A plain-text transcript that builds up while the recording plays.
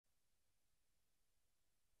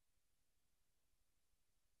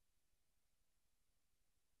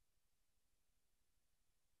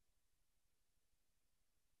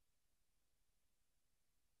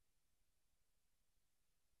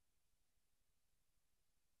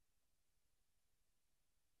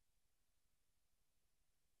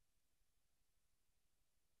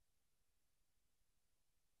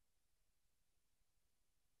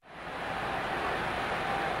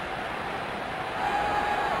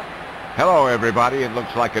Hello, everybody. It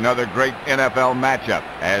looks like another great NFL matchup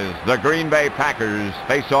as the Green Bay Packers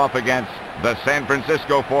face off against the San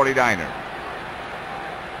Francisco 49ers.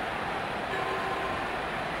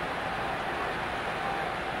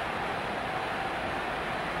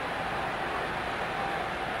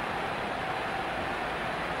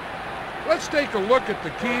 Let's take a look at the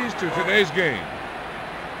keys to today's game.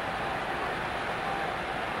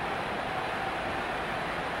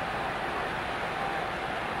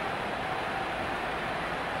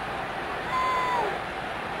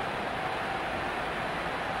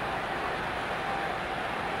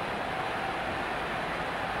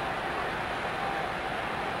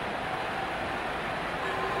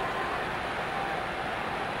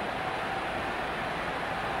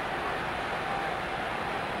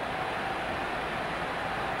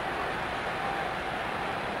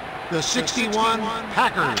 The 61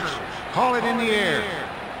 Packers. Call it in the air.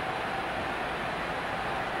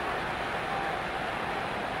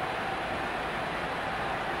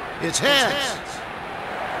 It's heads.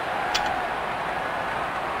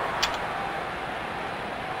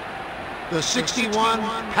 The 61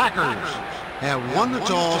 Packers have won the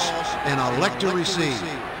toss and elect to receive.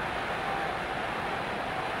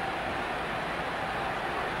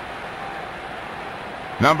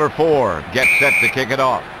 Number 4 gets set to kick it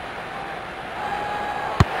off.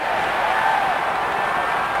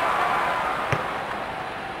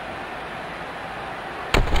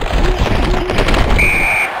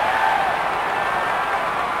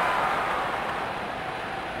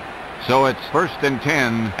 So it's 1st and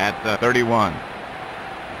 10 at the 31.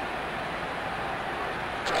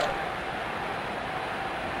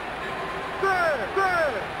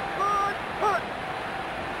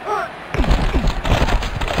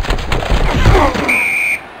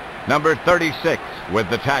 Number 36 with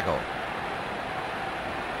the tackle.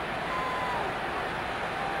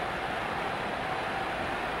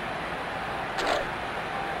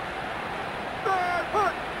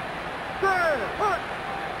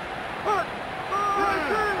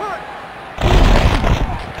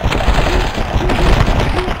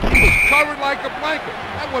 Covered like a blanket.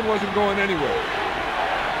 That one wasn't going anywhere.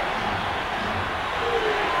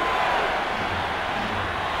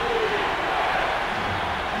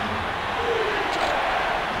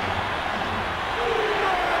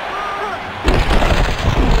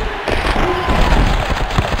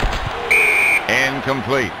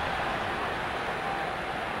 Incomplete.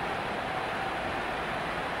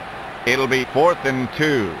 It'll be 4th and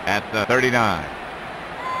 2 at the 39.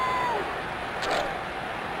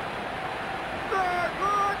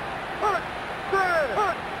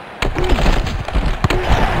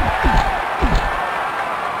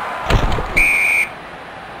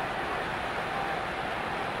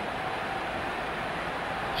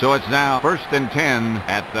 So it's now 1st and 10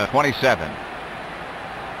 at the 27.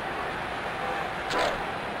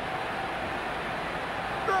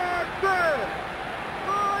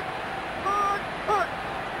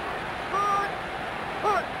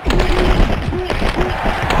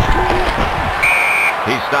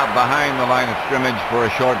 He stopped behind the line of scrimmage for a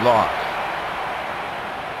short loss.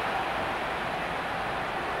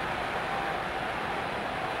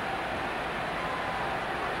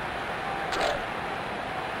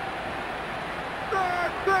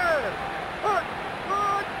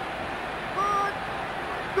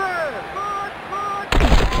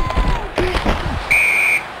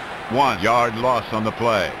 One-yard loss on the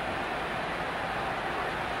play.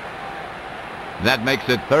 That makes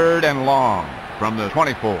it 3rd and long from the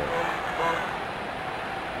 24.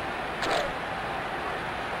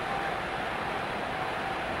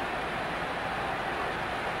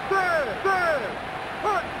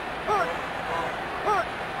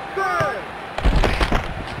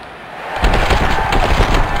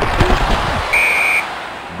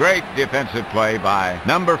 Great defensive play by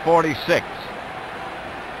number 46.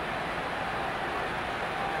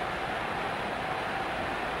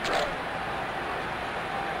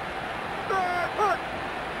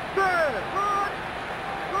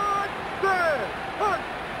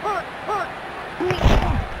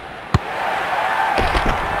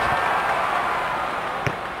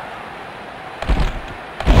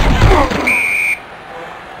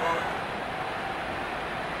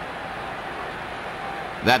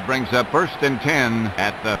 That brings up 1st and 10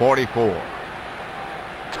 at the 44.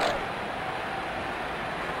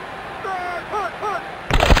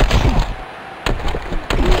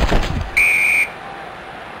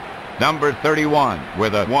 Number 31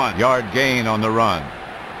 with a 1-yard gain on the run.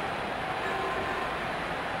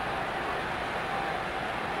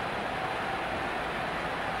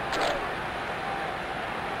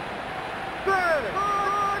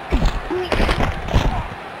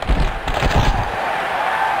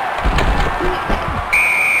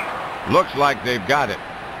 Looks like they've got it.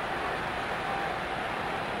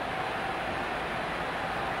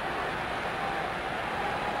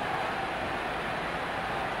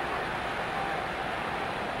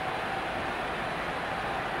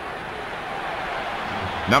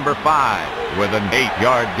 Number 5 with an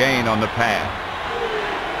 8-yard gain on the pass.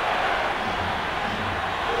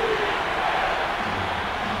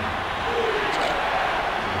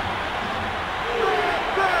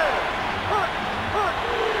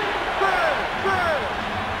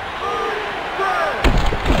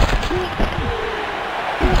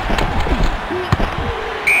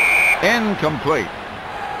 Incomplete.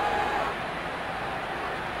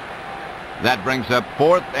 That brings up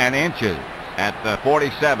 4th and inches at the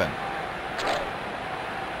 47.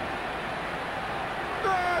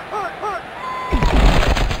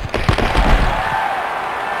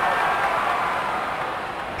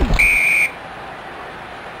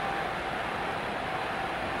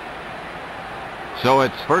 So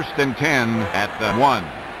it's 1st and 10 at the 1.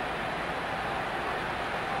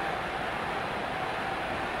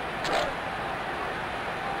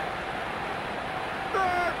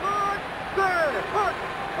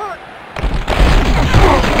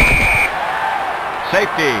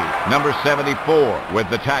 Safety, number 74 with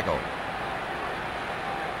the tackle.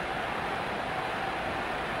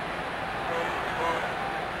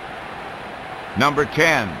 Number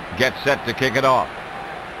 10 gets set to kick it off.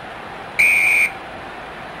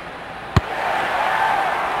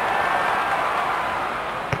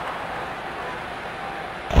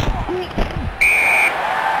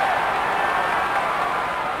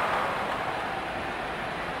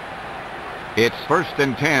 It's 1st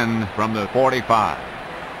and 10 from the 45.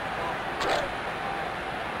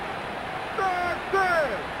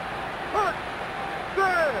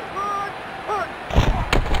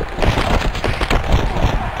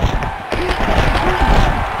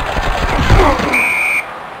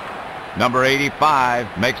 Number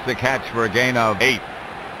 85 makes the catch for a gain of 8.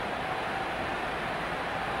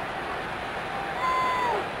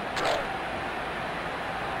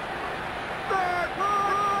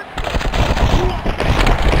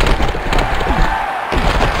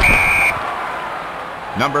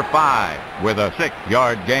 Number 5 with a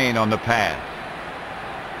 6-yard gain on the pass.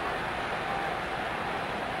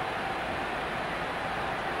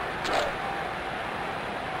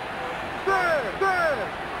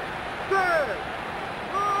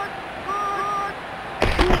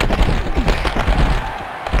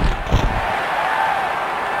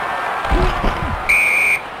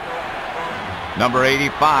 Number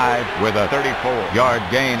 85 with a 34-yard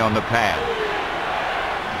gain on the pass.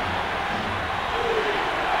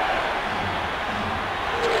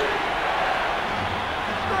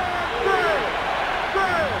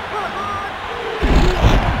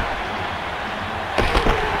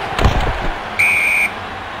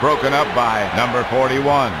 Broken up by number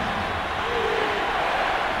 41.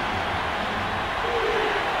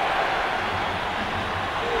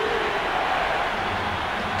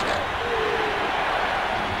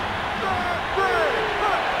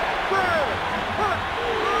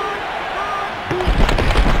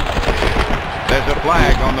 There's a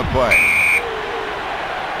flag on the play.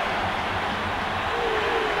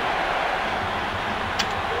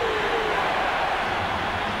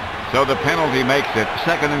 So the penalty makes it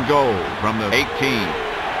 2nd and goal from the 18.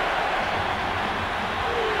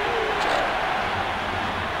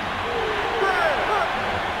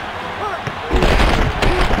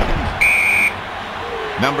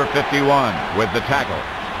 Number 51 with the tackle.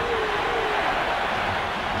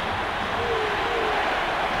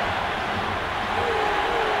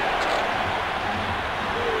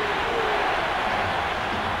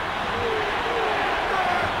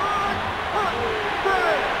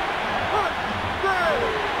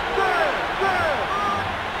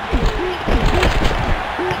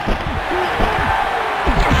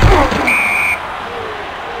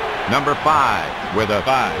 Number 5 with a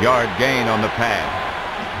 5-yard gain on the pass.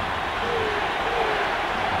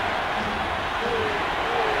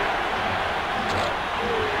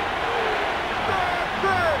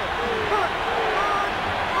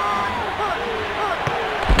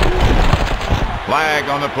 Flag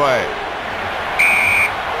on the play.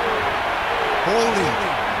 Holding.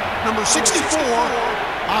 Number 64,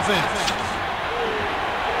 offense.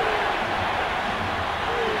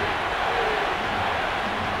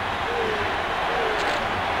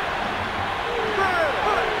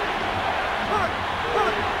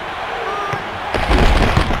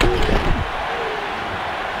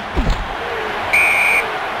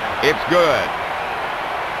 It's good.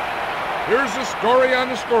 Here's the story on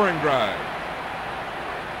the scoring drive.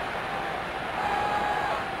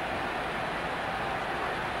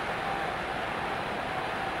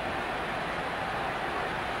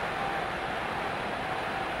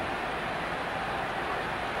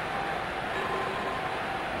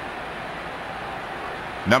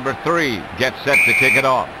 Number 3 gets set to kick it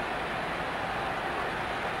off.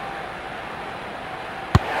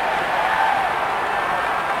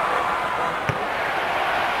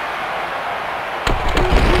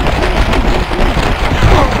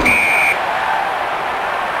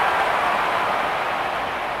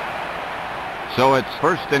 So it's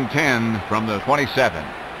 1st and 10 from the 27.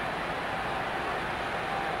 This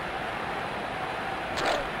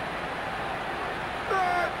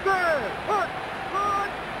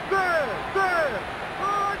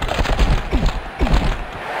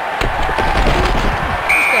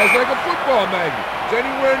guy's like a football magnet. If it's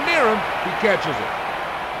anywhere near him, he catches it.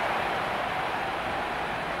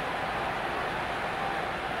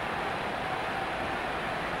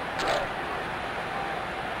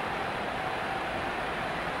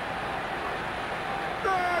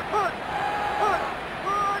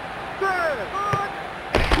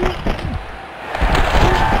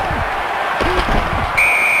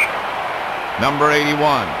 Number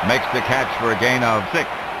 81 makes the catch for a gain of 6.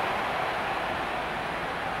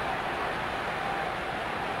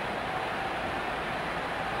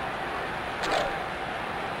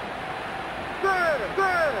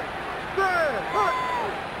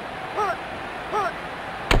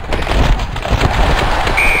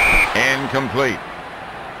 Incomplete.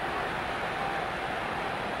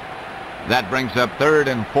 That brings up 3rd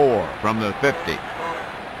and 4 from the 50.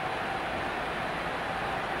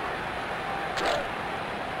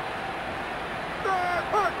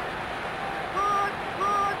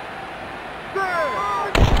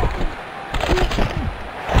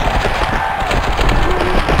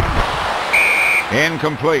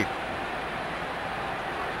 Incomplete.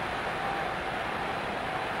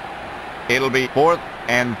 It'll be 4th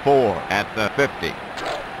and 4 at the 50.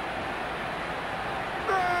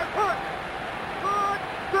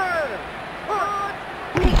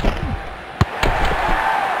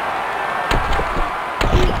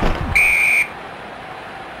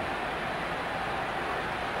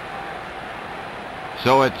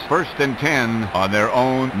 So it's 1st and 10 on their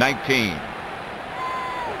own 19.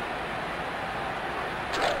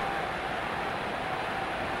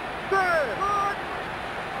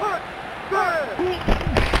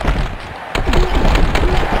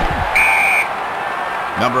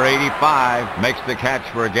 Number 85 makes the catch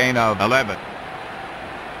for a gain of 11.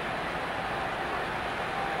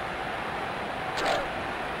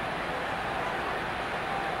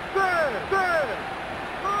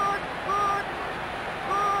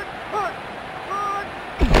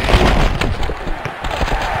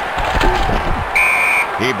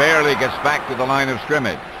 He barely gets back to the line of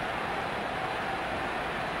scrimmage.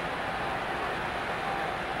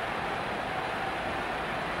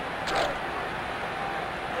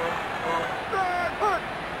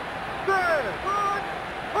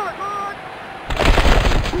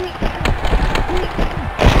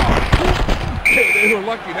 They were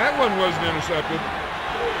lucky that one wasn't intercepted.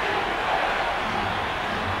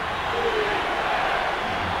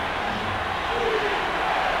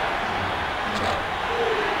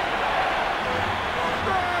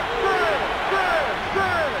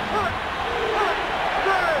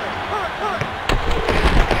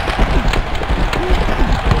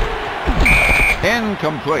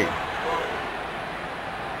 Incomplete.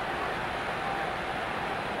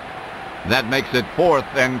 That makes it 4th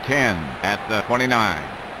and 10 at the 29.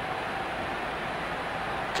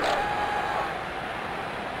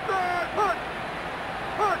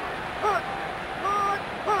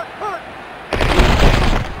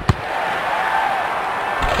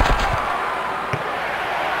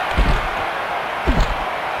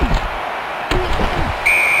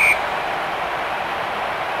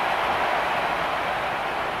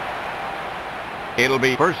 It'll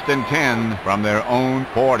be 1st and 10 from their own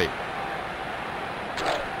 40.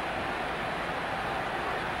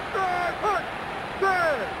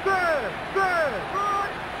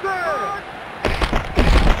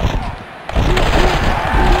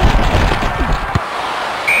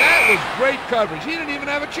 That was great coverage. He didn't even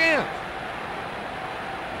have a chance.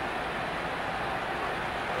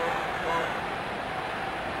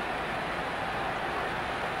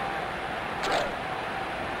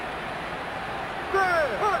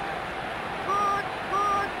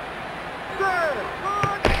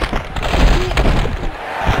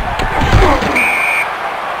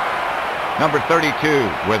 Number 32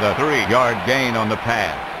 with a 3-yard gain on the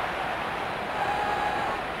pass.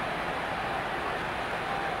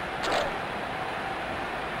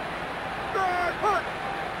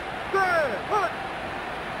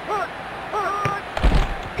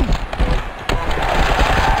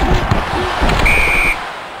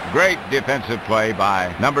 Great defensive play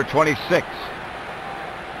by number 26.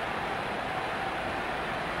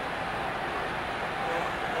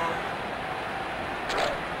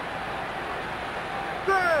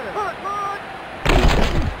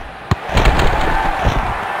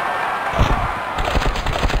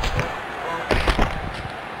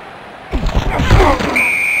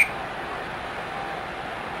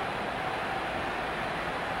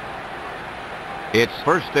 It's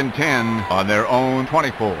 1st and 10 on their own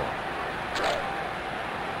 24.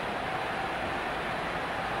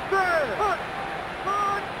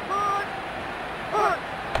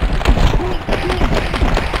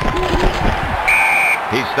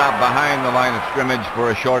 He stopped behind the line of scrimmage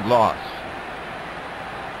for a short loss.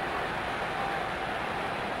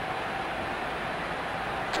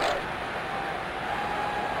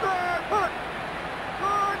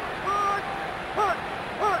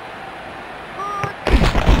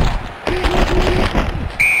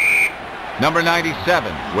 Number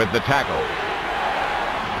 97 with the tackle.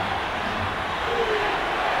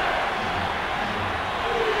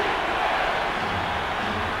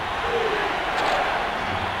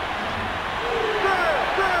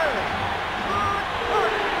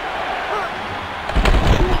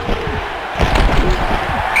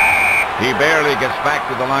 He barely gets back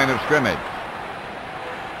to the line of scrimmage.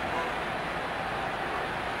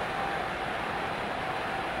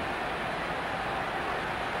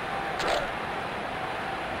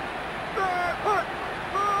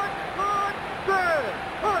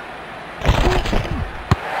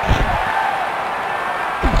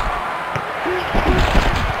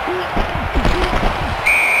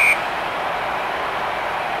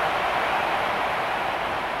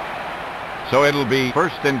 So it'll be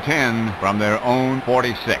 1st and 10 from their own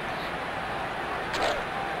 46.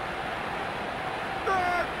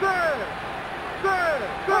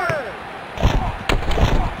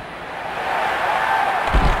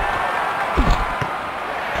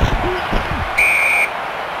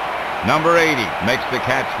 Number 80 makes the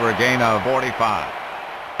catch for a gain of 45.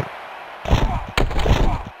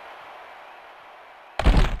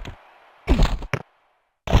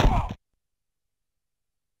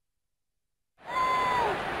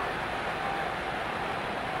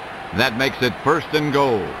 That makes it 1st and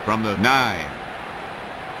goal from the 9.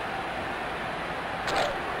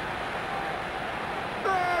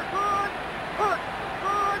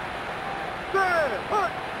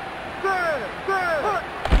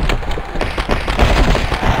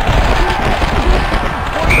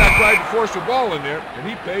 Quarterback tried to force the ball in there, and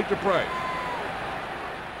he paid the price.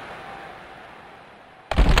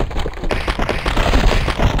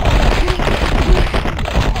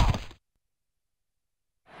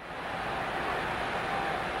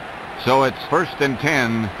 So it's 1st and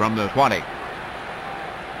 10 from the 20.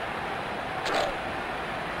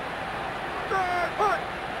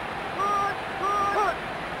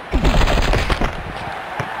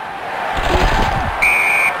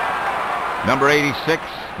 Number 86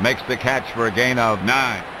 makes the catch for a gain of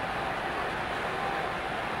 9.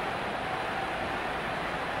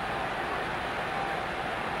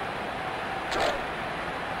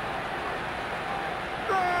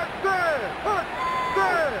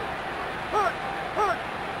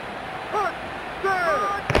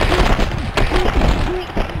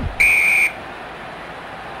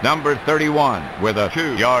 Number 31 with a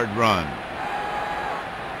 2-yard run.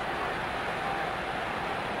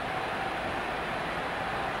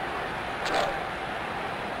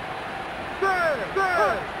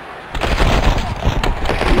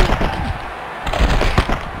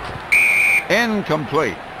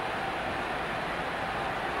 Incomplete.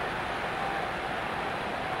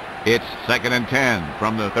 It's 2nd and 10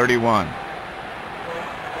 from the 31.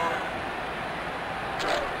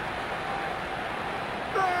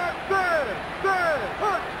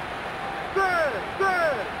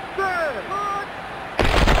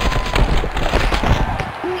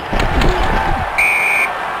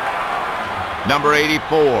 Number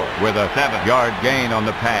 84 with a 7-yard gain on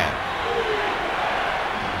the pass.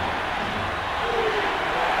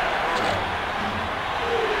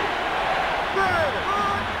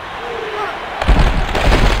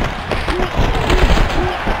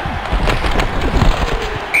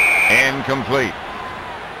 Incomplete.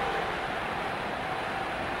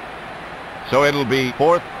 So it'll be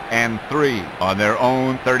 4th and 3 on their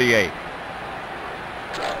own 38.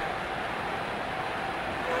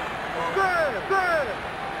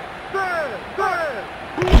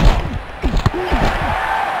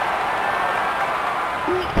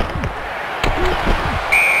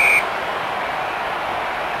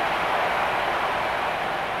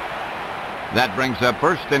 That brings up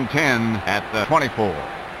 1st and 10 at the 24.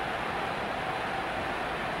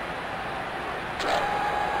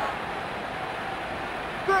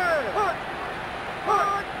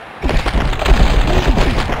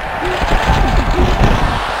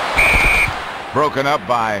 Broken up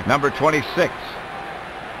by number 26.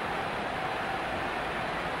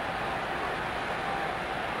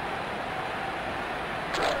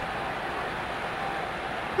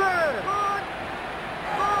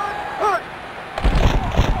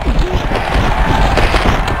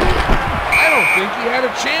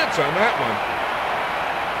 defense on that one.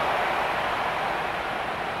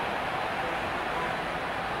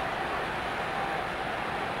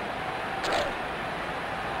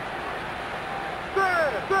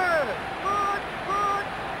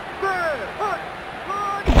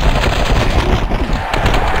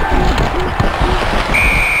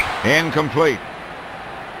 Incomplete.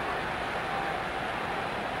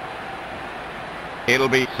 It'll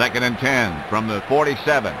be 2nd and 10 from the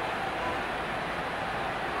 47.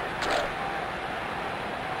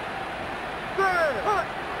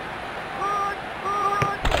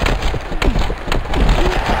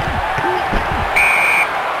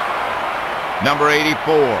 Number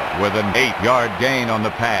 84 with an 8-yard gain on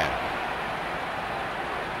the pass.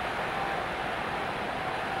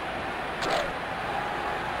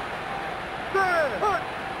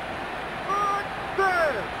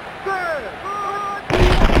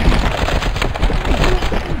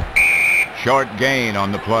 Short gain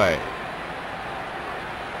on the play.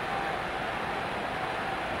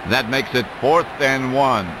 That makes it 4th and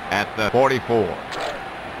 1 at the 44.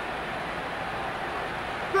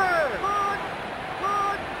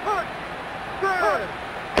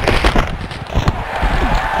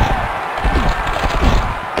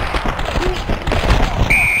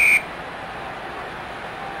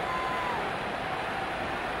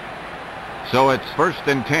 So it's 1st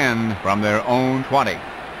and 10 from their own 20.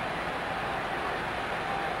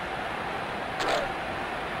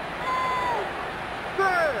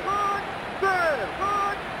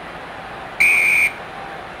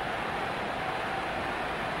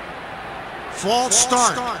 False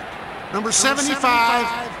start. Number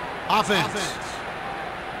 75, offense.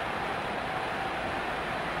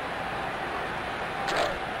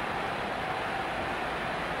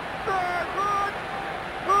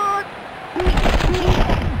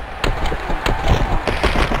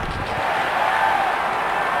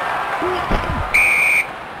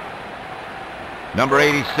 Number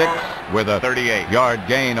 86 with a 38-yard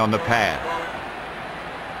gain on the pass.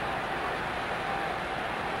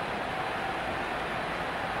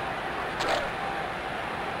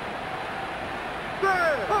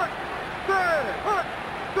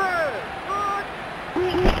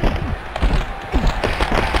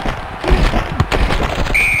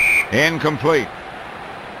 Incomplete.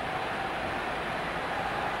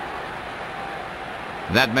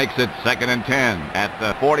 That makes it 2nd and 10 at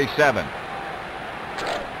the 47.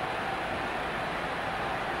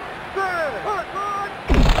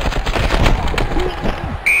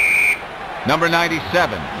 Number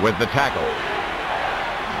 97 with the tackle.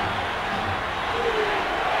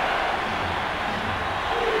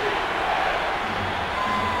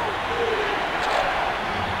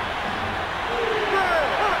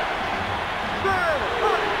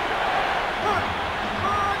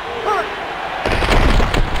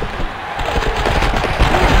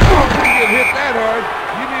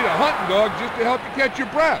 Dog, just to help you catch your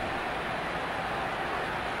breath.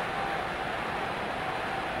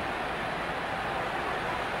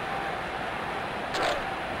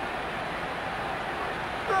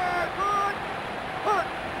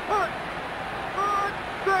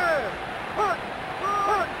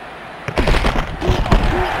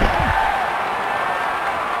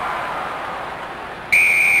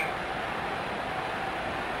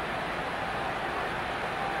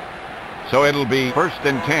 So it'll be 1st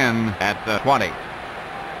and 10 at the 20.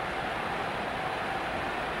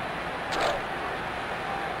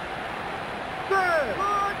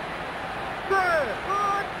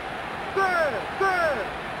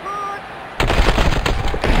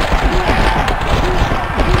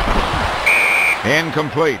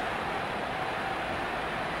 Incomplete.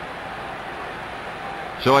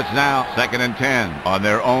 So it's now 2nd and 10 on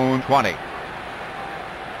their own 20.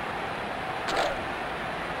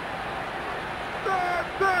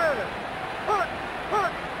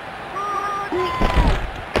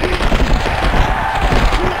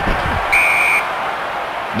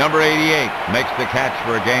 Number 88 makes the catch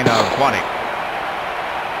for a gain of 20.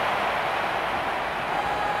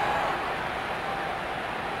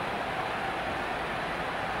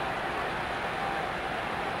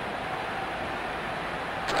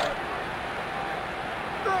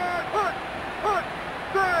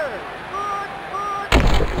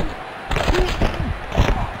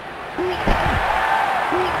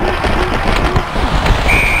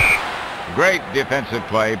 Great defensive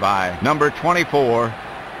play by number 24.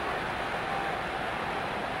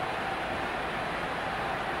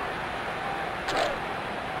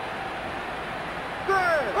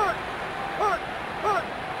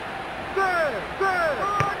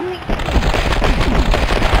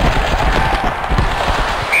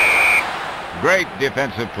 Great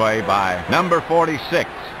defensive play by number 46.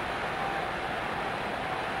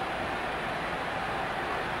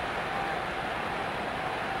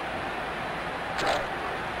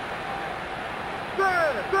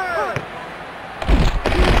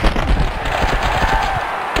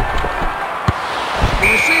 The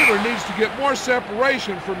receiver needs to get more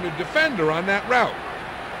separation from the defender on that route.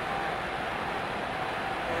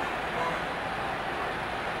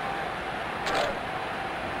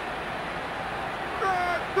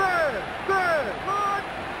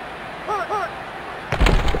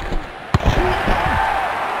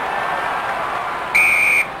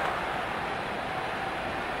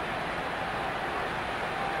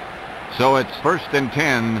 So it's 1st and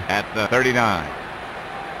 10 at the 39.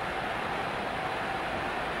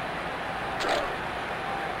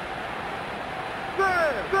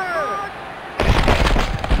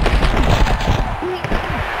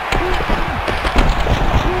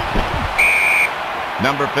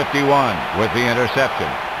 Number 51 with the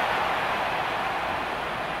interception.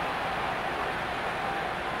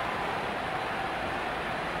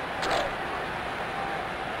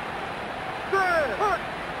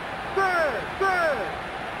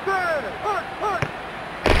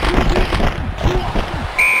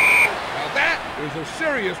 Now that is a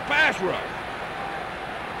serious pass rush.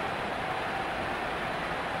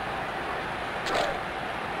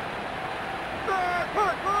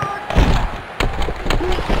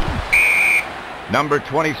 Number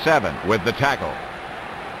 27 with the tackle.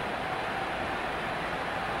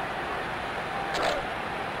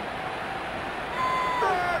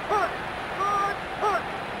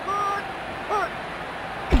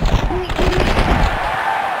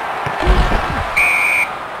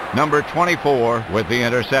 Number 24 with the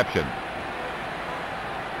interception.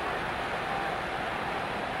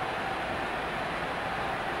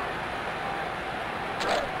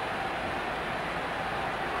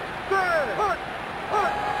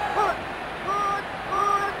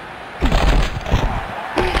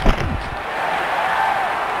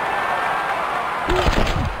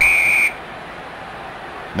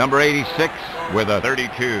 Number 86 with a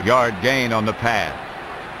 32-yard gain on the pass.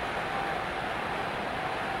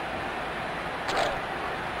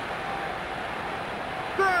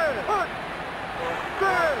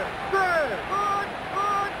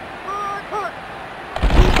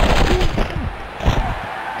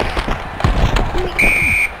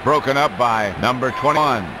 Broken up by number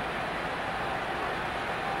 21.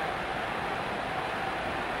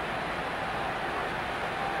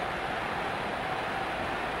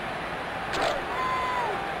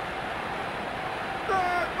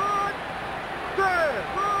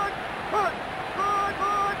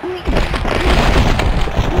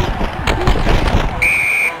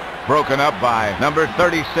 Broken up by number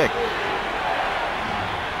 36.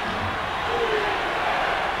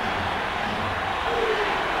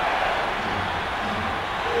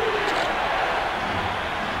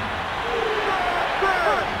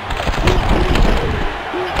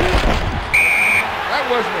 That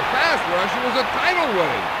wasn't a pass rush, it was a tidal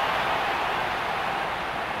wave.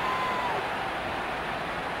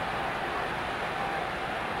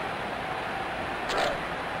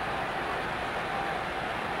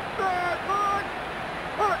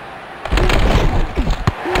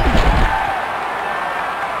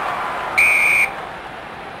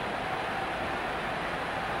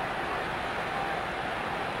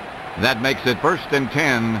 That makes it 1st and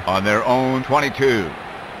 10 on their own 22.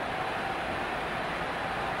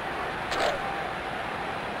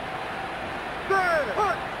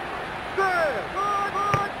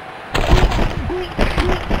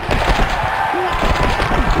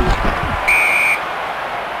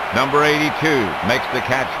 Number 82 makes the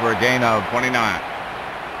catch for a gain of 29.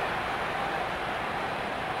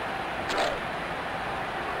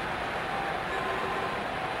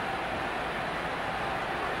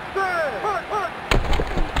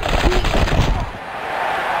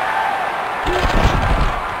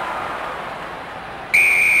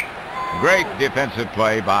 Great defensive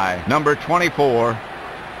play by number 24.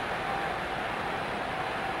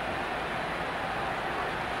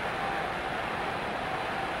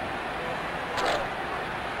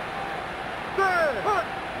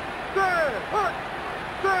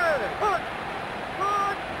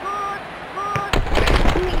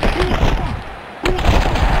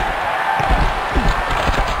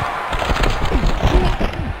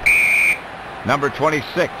 Number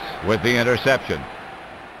 26 with the interception.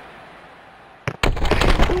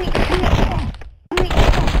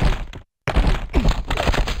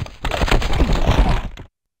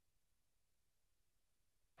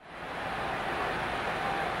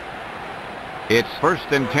 It's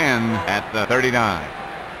 1st and 10 at the 39.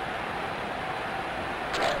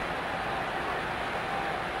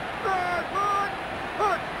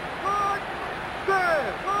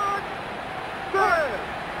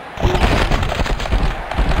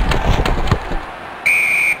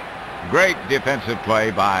 Great defensive play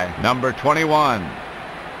by number 21.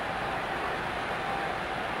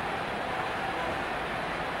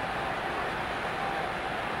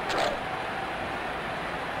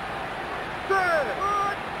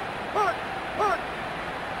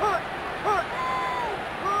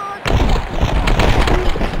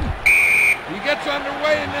 He gets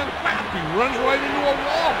underway and then whap, he runs right into a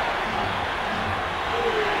wall.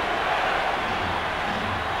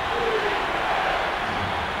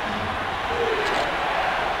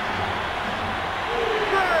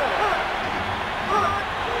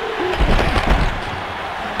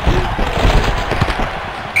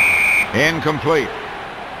 Incomplete.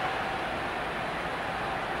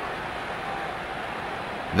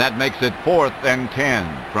 That makes it 4th and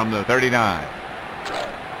 10 from the 39.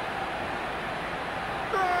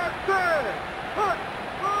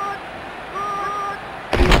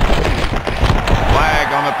 Flag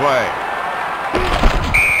on the play.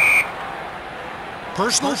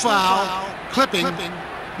 Personal foul, clipping,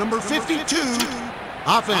 number 52,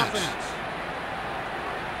 offense.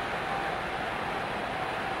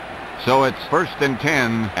 So it's 1st and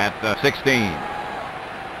 10 at the 16.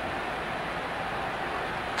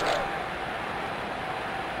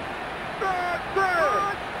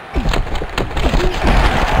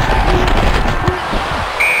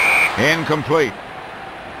 Incomplete.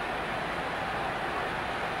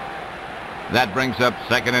 That brings up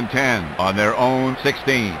 2nd and 10 on their own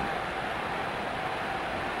 16.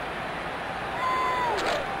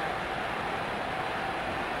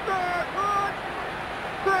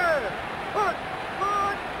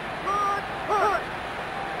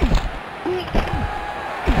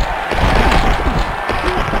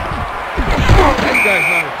 That guy's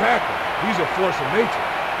not a tackler. He's a force of nature.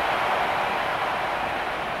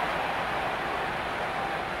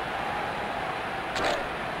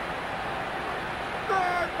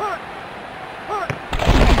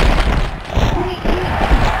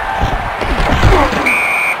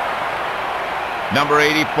 Number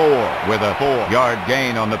 84 with a 4-yard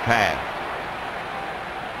gain on the pass.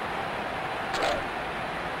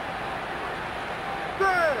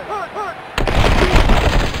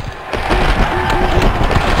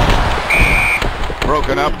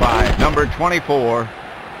 Broken up by number 24.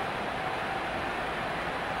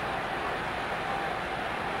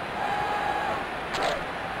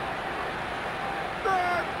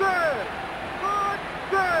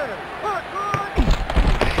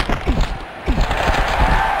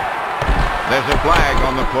 There's a flag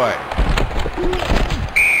on the play.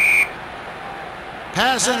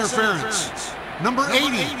 Pass interference, number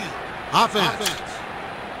 80, offense.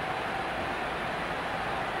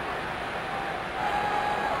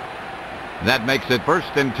 That makes it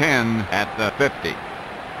 1st and 10 at the 50.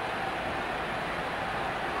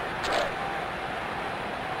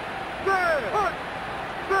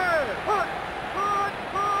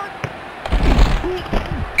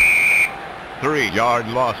 Three-yard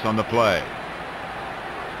loss on the play.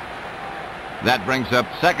 That brings up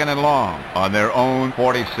 2nd and long on their own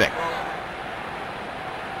 46.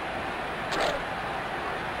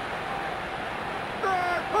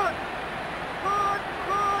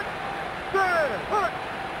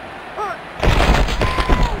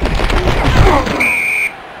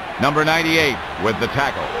 Number 98 with the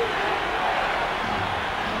tackle.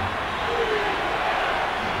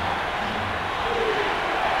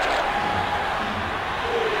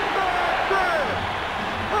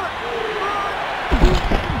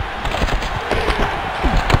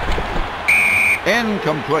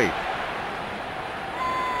 Incomplete.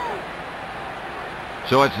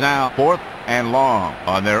 So it's now 4th and long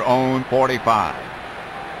on their own 45.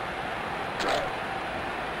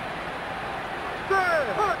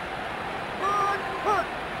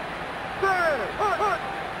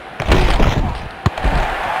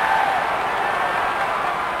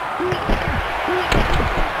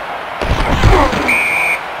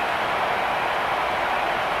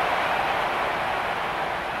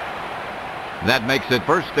 That makes it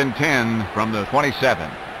 1st and 10 from the 27.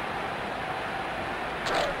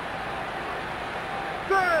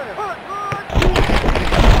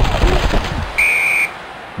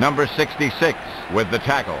 Number 66 with the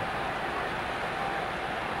tackle.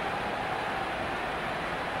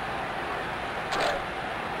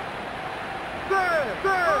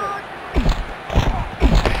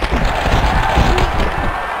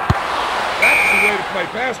 That's the way to play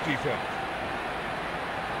pass defense.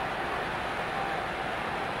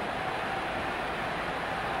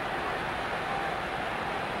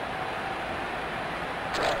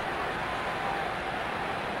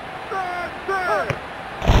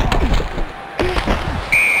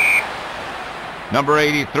 Number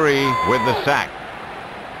 83 with the sack.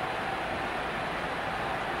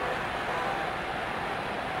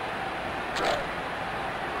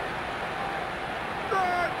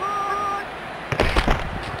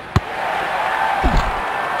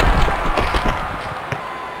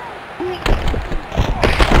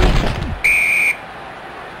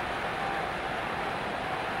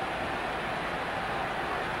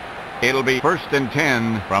 It'll be 1st and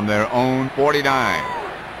 10 from their own 49.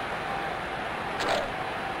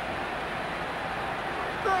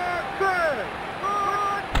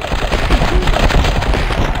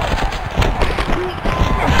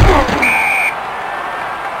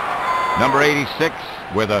 Number 86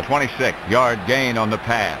 with a 26-yard gain on the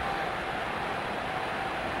pass.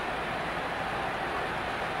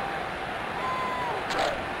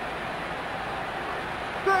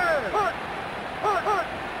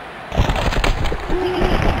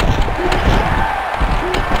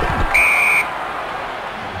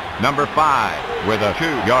 Number 5 with a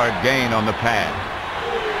 2-yard gain on the pass.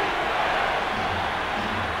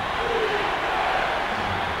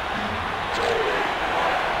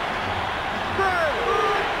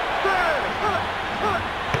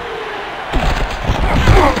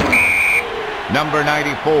 Number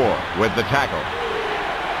 94 with the tackle.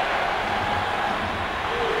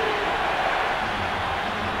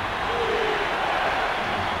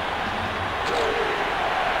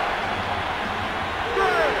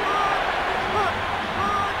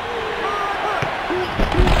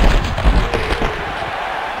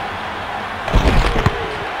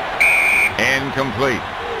 Incomplete.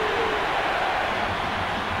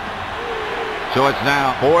 So it's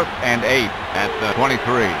now 4th and 8 at the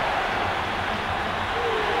 23.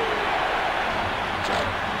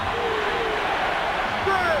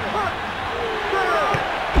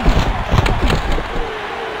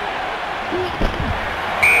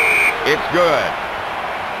 It's good.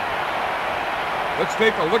 Let's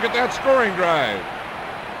take a look at that scoring drive.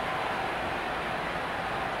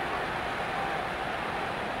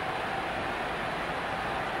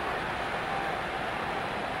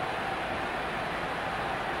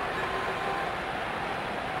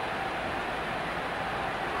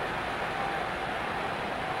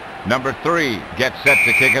 Number 3 gets set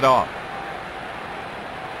to kick it off.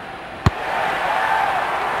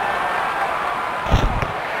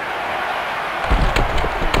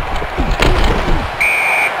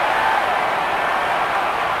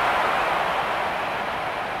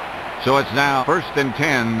 So it's now 1st and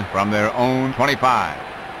 10 from their own 25.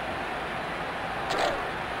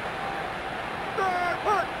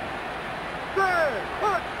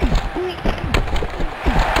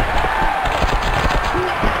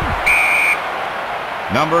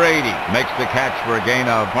 Number 80 makes the catch for a gain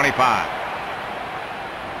of 25.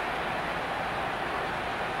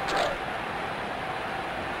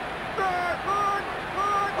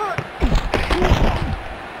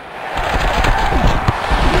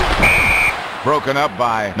 Broken up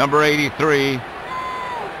by number 83.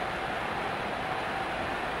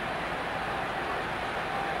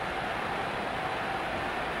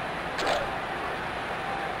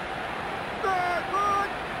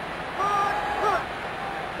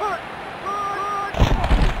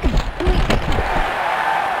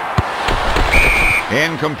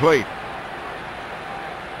 Incomplete.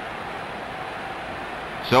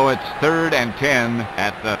 So it's 3rd and 10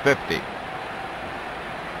 at the 50.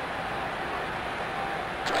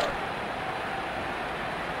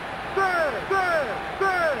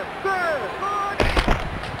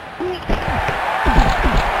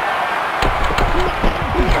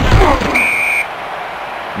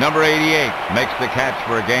 Number 88 makes the catch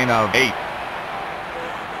for a gain of 8.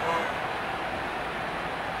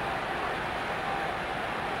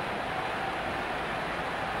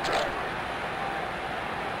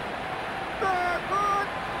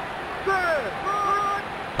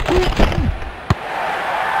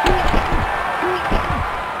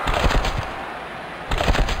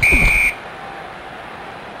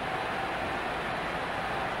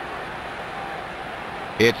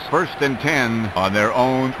 It's 1st and 10 on their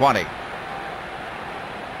own 20.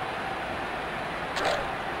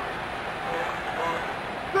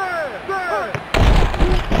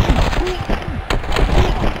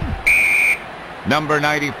 Number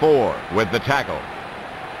 94 with the tackle.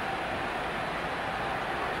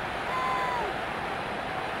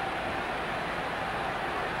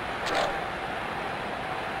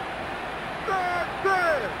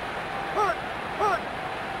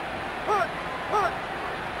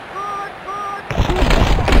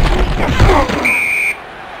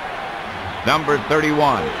 Number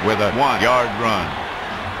 31 with a 1-yard run.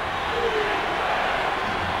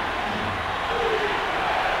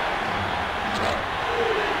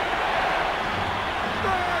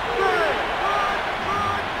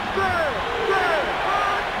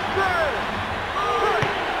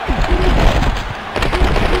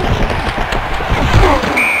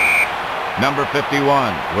 Number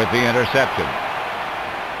 51 with the interception.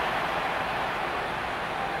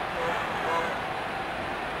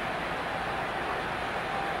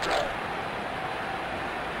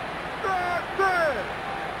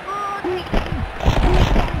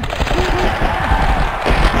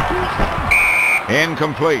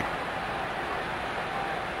 Incomplete.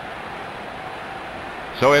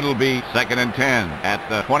 So it'll be 2nd and 10 at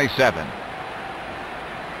the 27.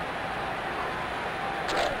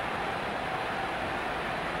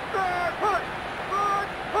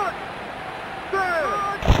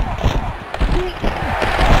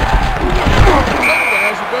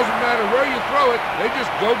 It doesn't matter where you throw it, they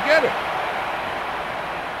just go get it.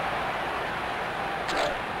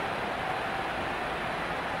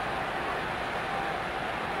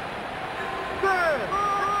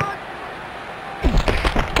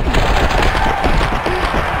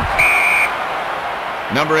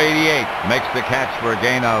 Number 88 makes the catch for a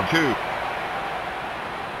gain of 2.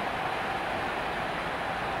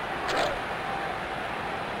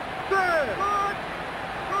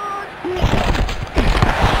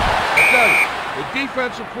 I tell you, the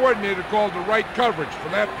defensive coordinator called the right coverage for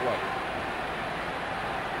that play.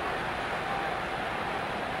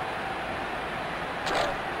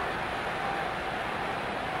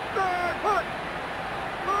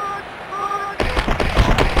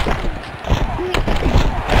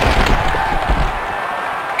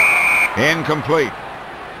 Incomplete.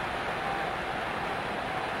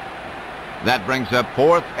 That brings up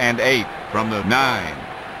 4th and 8 from the 9.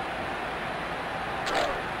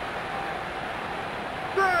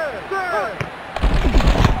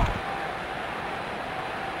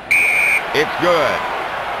 It's good.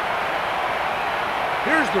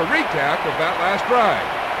 Here's the recap of that last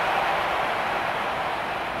drive.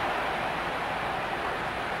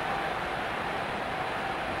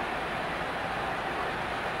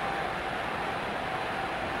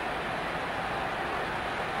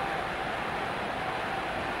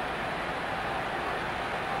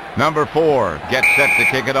 Number 4 gets set to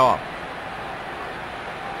kick it off.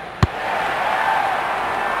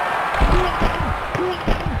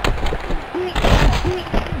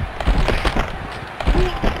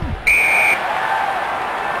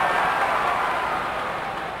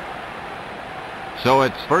 So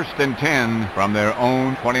it's 1st and 10 from their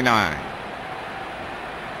own 29.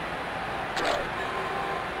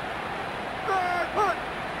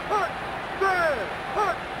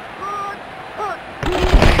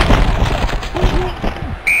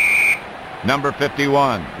 Number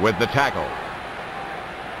 51 with the tackle.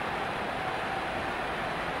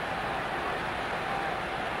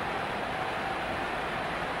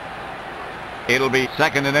 It'll be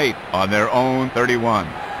 2nd and 8 on their own 31.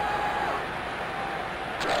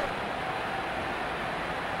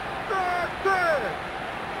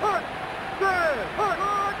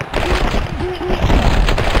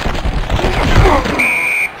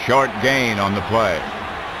 Short gain on the play.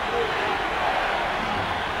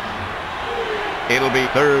 It'll be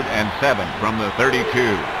 3rd and 7 from the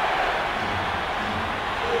 32.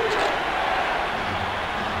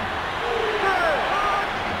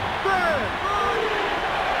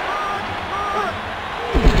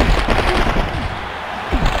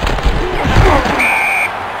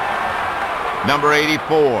 Number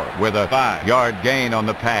 84 with a 5-yard gain on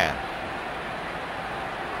the pass.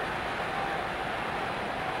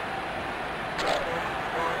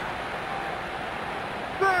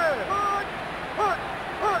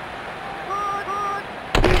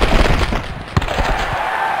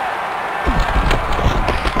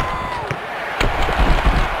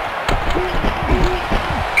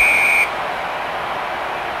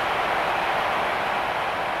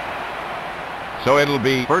 So it'll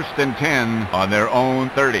be 1st and 10 on their own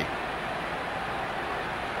 30.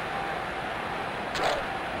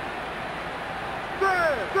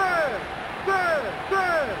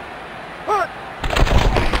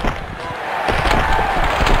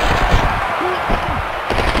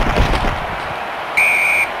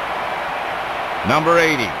 Number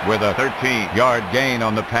 80 with a 13-yard gain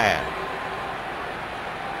on the pass.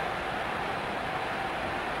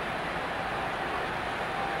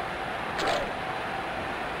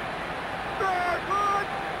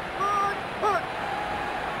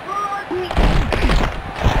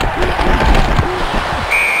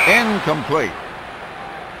 Incomplete.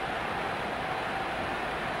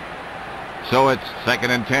 So it's 2nd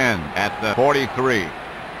and 10 at the 43.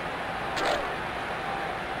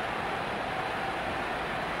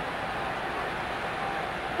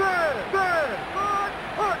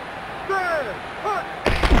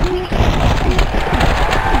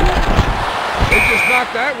 They just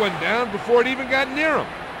knocked that one down before it even got near him.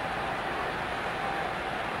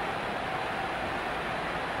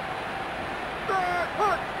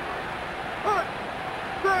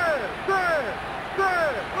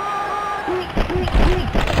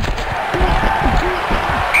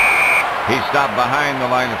 He stopped behind the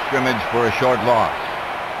line of scrimmage for a short loss.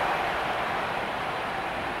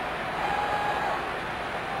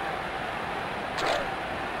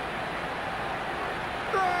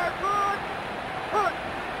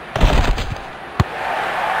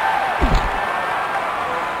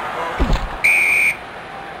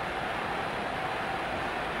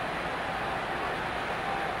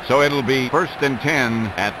 So it'll be 1st and 10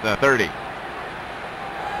 at the 30.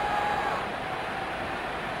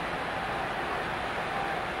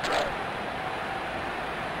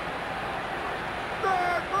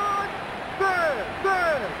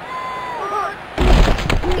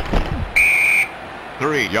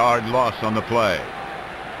 Three-yard loss on the play.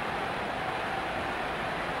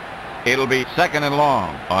 It'll be 2nd and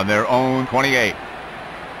long on their own 28.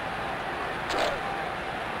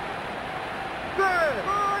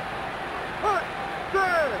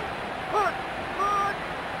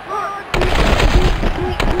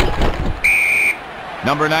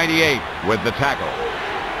 Number 98 with the tackle.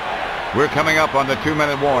 We're coming up on the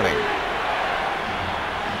 2-minute warning.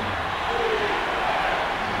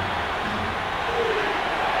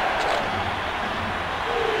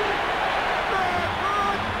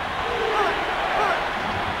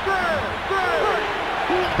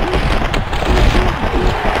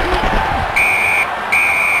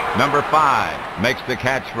 Number 5 makes the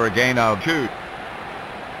catch for a gain of 2.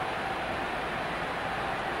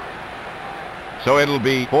 So it'll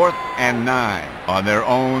be 4th and 9 on their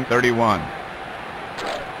own 31.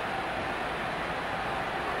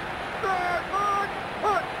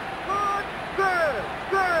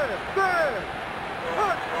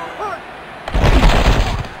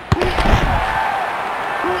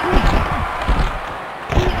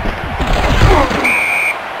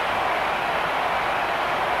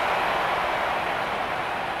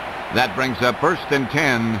 That brings up 1st and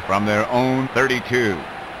 10 from their own 32.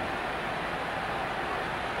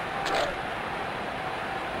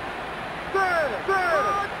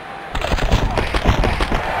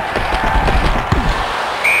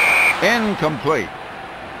 Incomplete.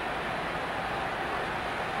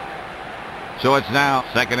 So it's now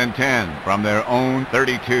 2nd and 10 from their own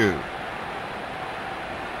 32.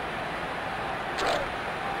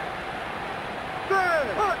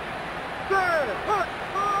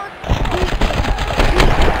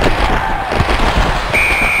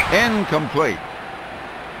 Incomplete.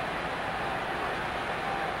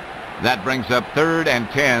 That brings up 3rd and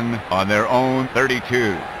 10 on their own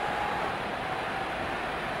 32.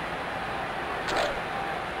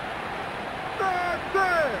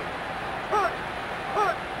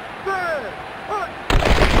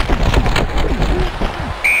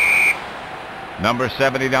 Number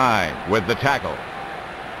 79 with the tackle.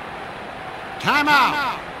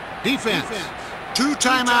 Timeout. Defense. 2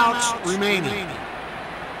 timeouts remaining.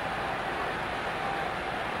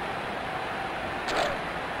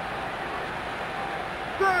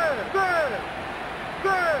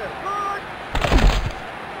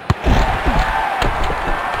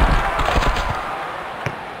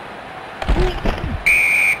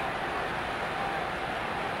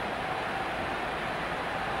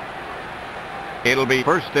 It'll be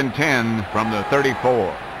 1st and 10 from the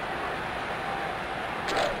 34.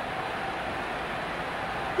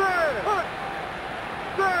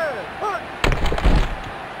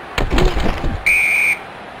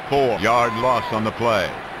 Four-yard loss on the play.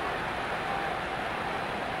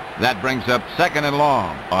 That brings up 2nd and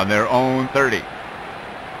long on their own 30.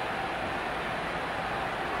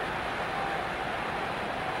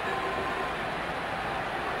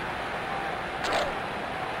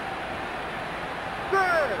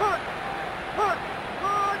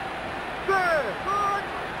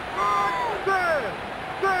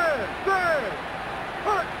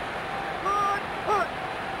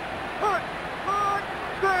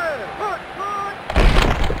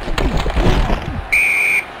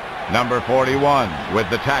 Number 41 with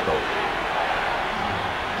the tackle.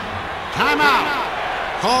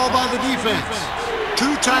 Timeout. Called by the defense.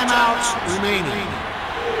 2 timeouts remaining.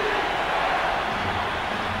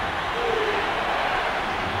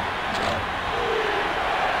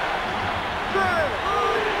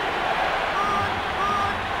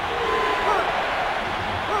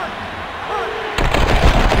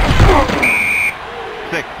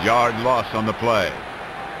 Six-yard loss on the play.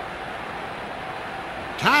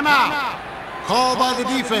 Timeout. Called by the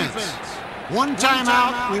defense. 1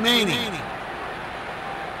 timeout remaining.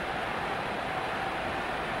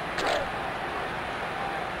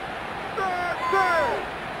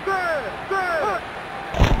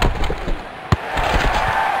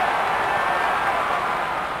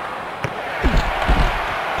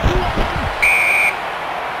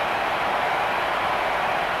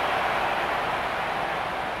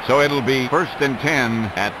 So it'll be 1st and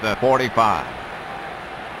 10 at the 45.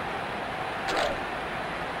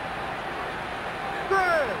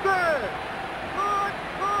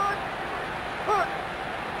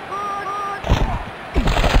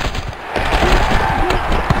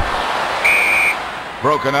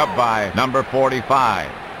 Broken up by number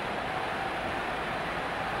 45.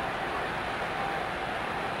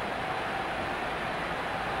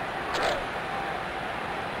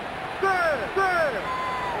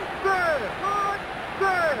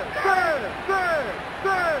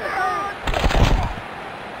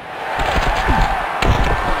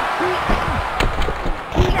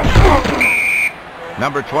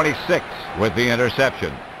 Number 26 with the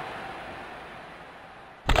interception.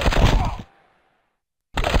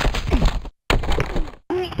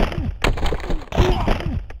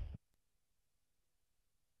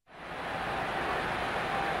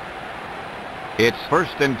 It's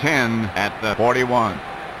 1st and 10 at the 41.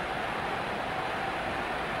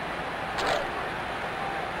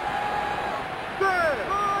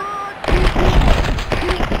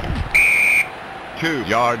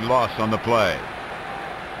 Two-yard loss on the play.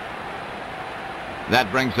 That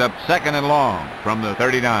brings up 2nd and long from the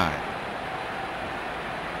 39.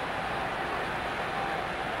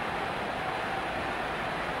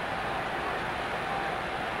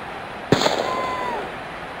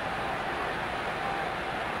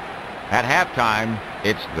 At halftime,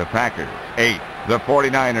 it's the Packers 8, the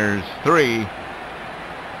 49ers 3.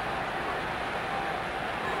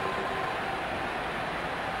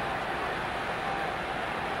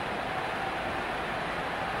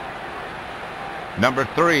 Number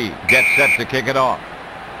 3 gets set to kick it off.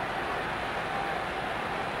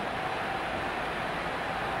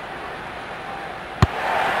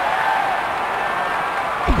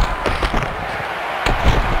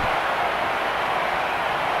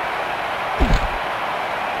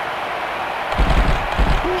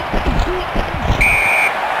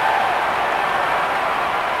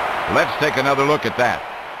 Let's take another look at that.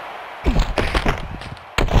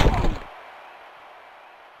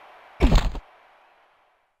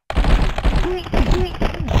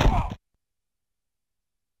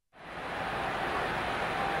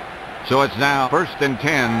 So it's now 1st and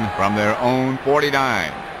 10 from their own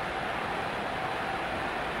 49.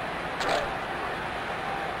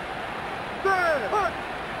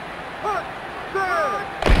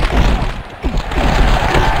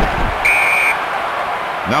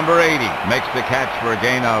 Number 80 makes the catch for a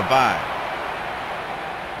gain of 5.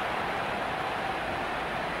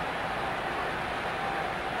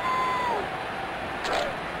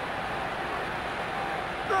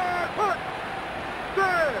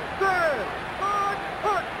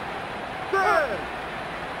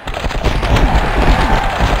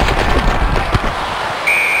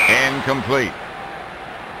 Incomplete.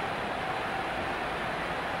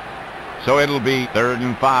 So it'll be 3rd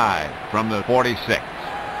and 5 from the 46.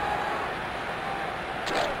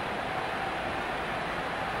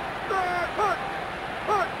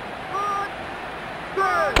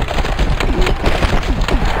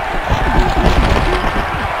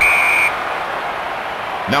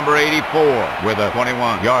 Number 84 with a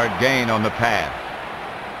 21-yard gain on the pass.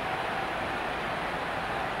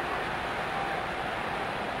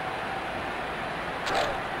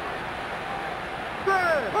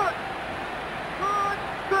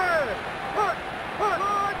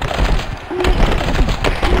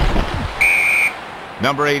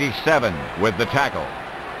 Number 87 with the tackle.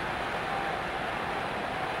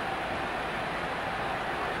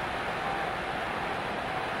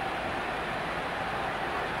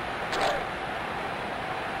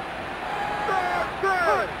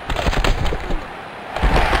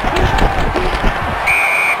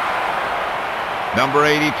 Number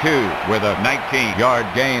 82 with a 19-yard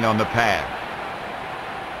gain on the pass.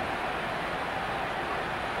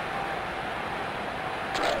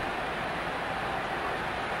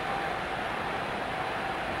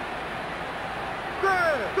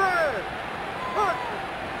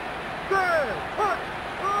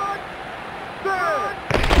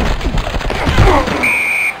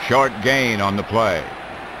 Short gain on the play.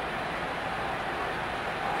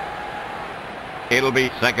 It'll be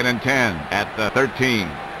 2nd and 10 at the 13. He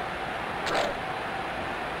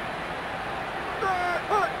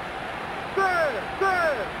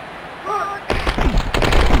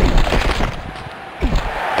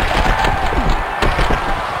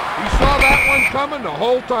saw that one coming the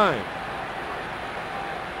whole time.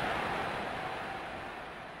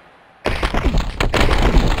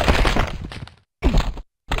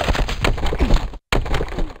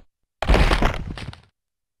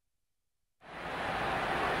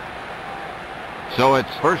 So it's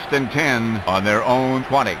 1st and 10 on their own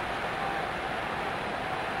 20.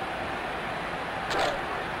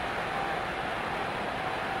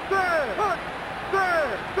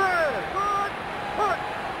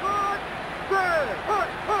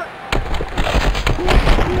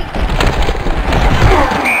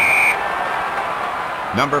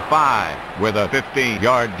 Number 5 with a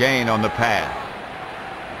 15-yard gain on the pass.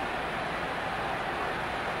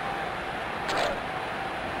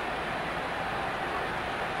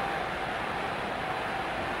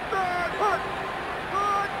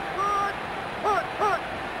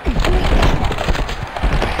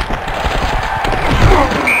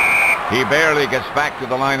 He barely gets back to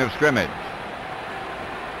the line of scrimmage.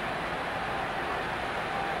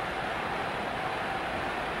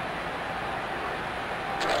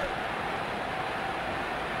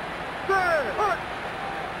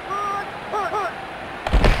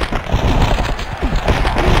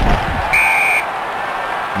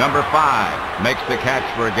 Number 5 makes the catch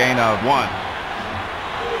for a gain of 1.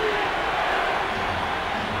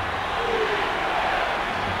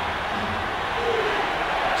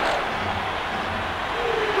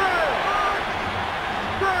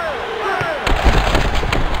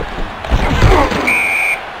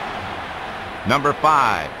 Number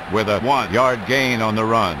 5 with a 1-yard gain on the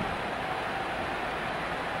run.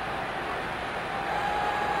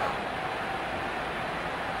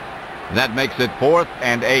 That makes it 4th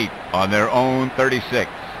and 8 on their own 36.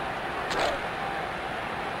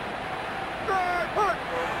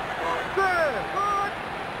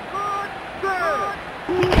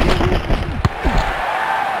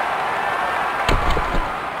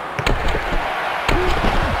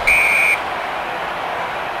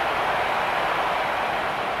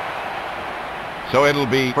 So it'll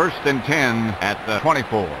be 1st and 10 at the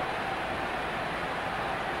 24.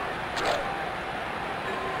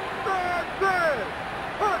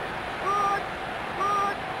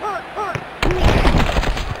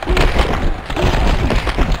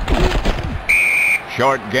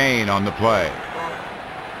 Short gain on the play.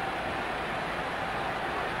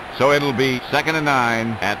 So it'll be 2nd and 9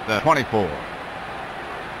 at the 24.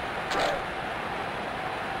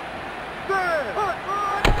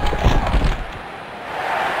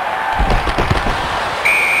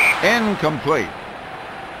 Incomplete.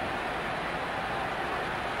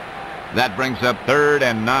 That brings up 3rd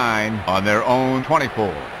and 9 on their own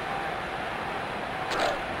 24.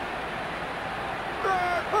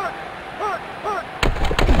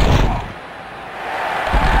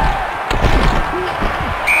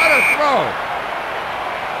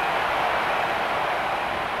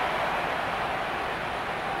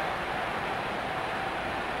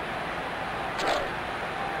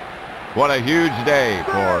 What a huge day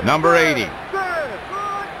for number 80.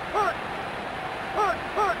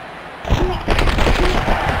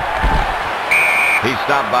 He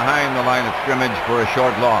stopped behind the line of scrimmage for a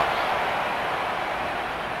short loss.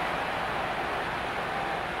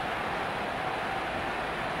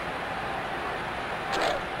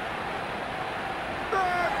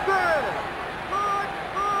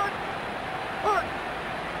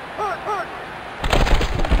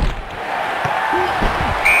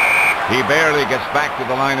 He barely gets back to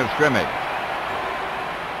the line of scrimmage.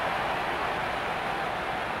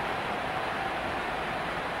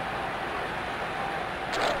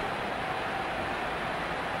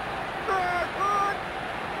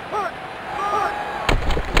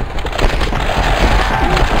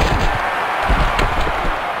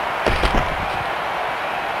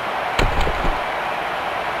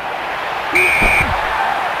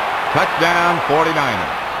 Touchdown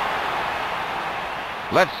 49ers.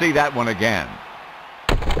 Let's see that one again.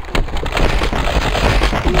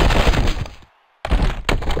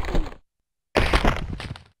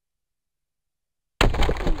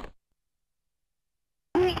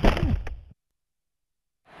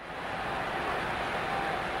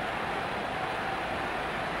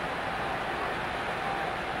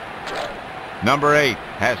 Number 8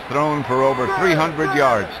 has thrown for over 300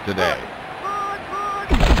 yards today.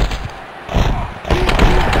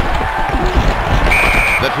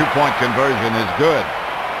 The two-point conversion is good.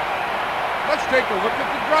 Let's take a look at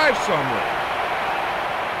the drive summary.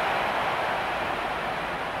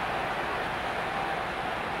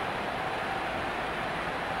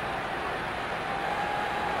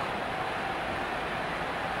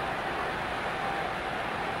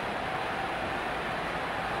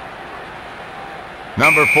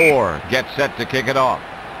 Number 4 gets set to kick it off.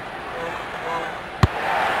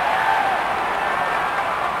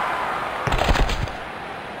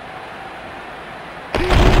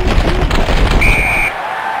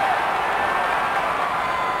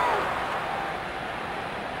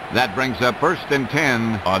 That brings up 1st and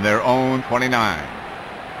 10 on their own 29.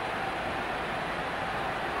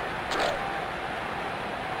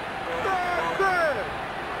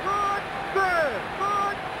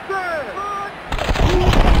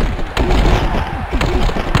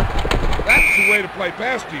 That's the way to play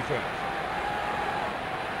pass defense.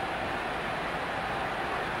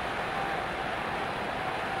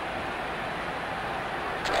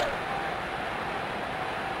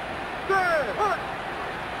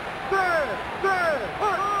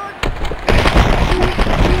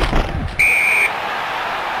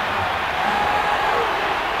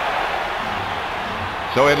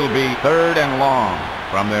 So it'll be 3rd and long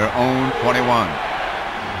from their own 21.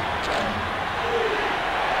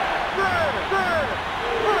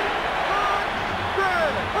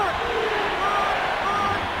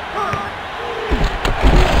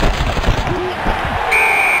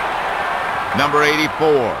 Number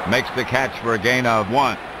 84 makes the catch for a gain of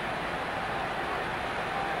 1.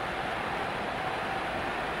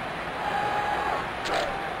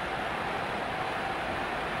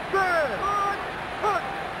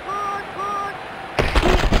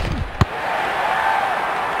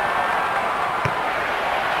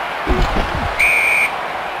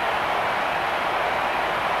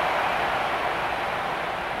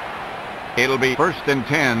 It'll be 1st and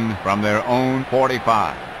 10 from their own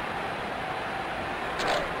 45.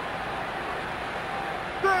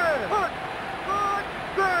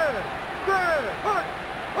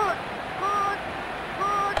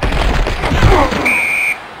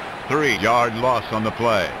 Three-yard loss on the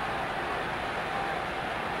play.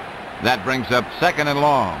 That brings up 2nd and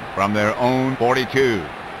long from their own 42.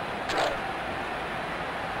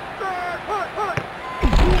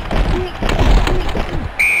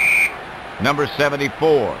 Number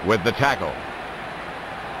 74 with the tackle.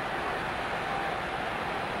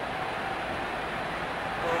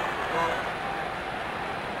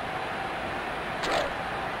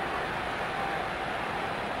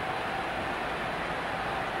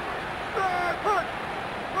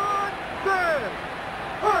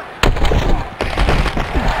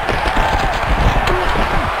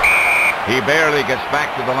 He barely gets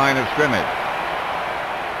back to the line of scrimmage.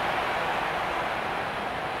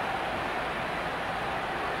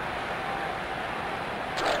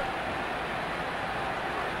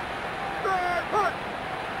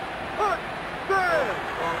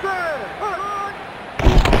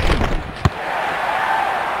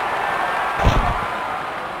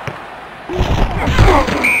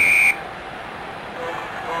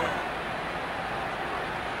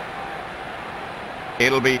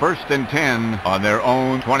 It'll be 1st and 10 on their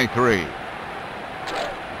own 23.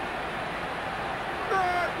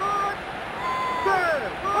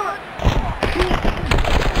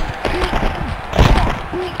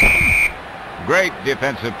 Great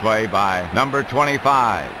defensive play by number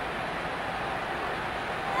 25.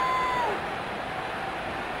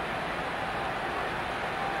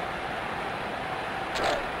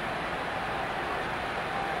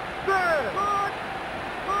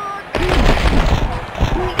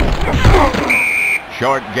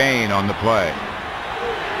 Short gain on the play.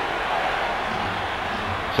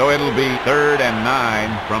 So it'll be 3rd and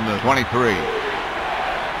 9 from the 23.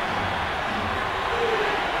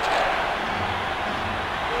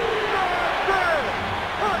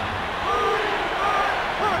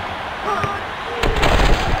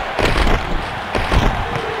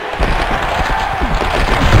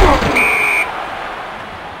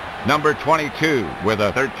 Number 22 with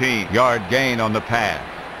a 13-yard gain on the pass.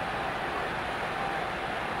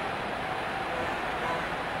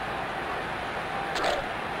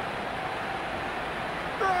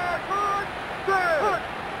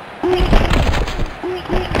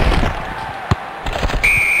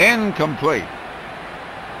 Incomplete.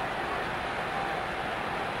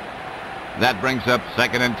 That brings up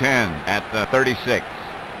 2nd and 10 at the 36.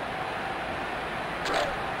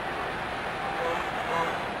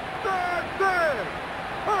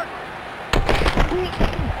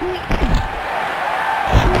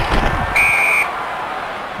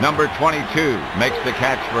 Number 22 makes the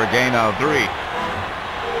catch for a gain of 3.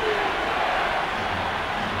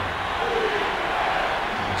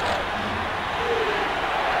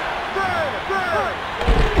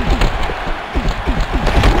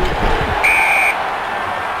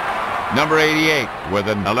 Number 88 with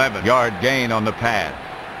an 11-yard gain on the pass.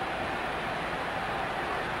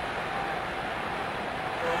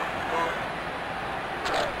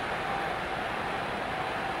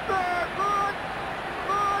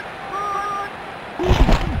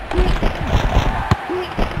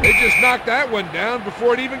 They just knocked that one down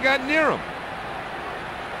before it even got near him.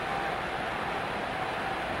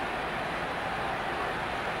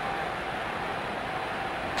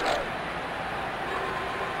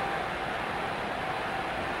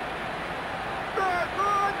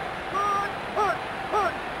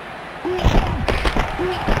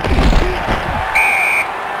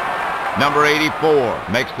 Number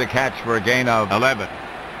 84 makes the catch for a gain of 11.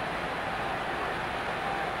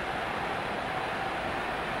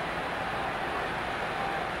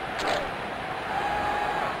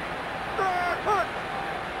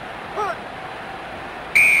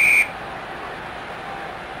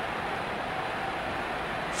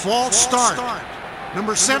 False start.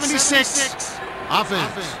 Number 76,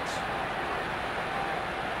 offense.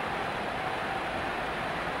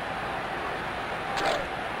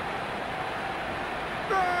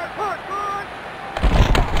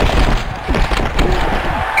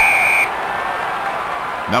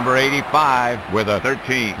 Number 85 with a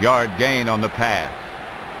 13-yard gain on the pass.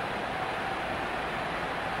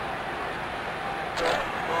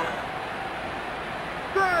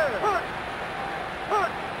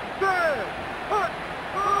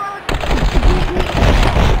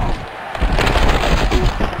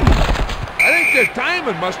 Their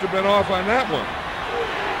timing must have been off on that one.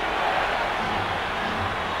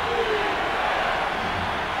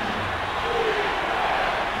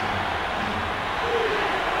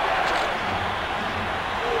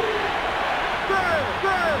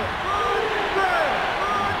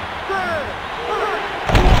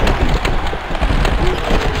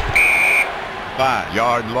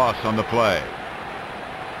 Five-yard loss on the play.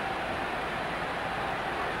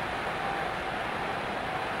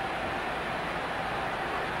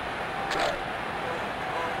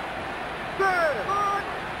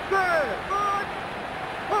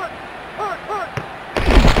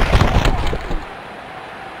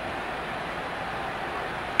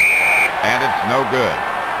 And it's no good.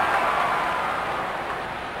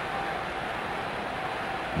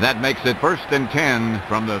 That makes it 1st and 10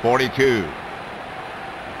 from the 42.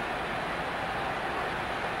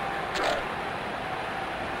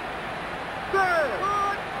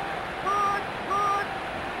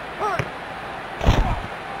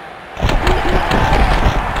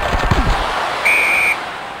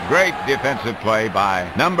 Great defensive play by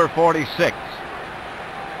number 46.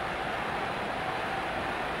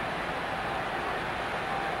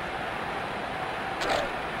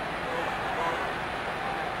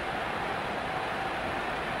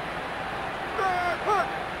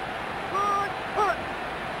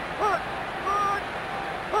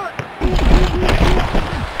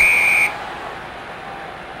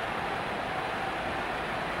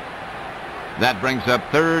 That brings up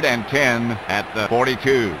 3rd and 10 at the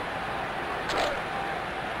 42.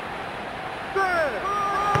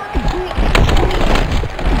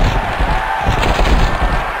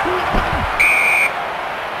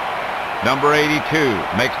 Number 82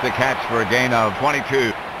 makes the catch for a gain of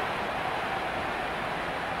 22.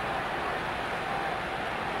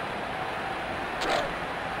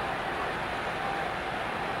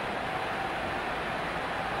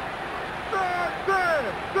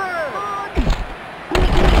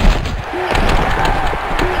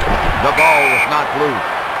 The ball was knocked loose.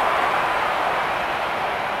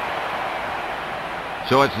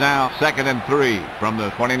 So it's now 2nd and 3 from the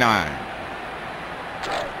 29.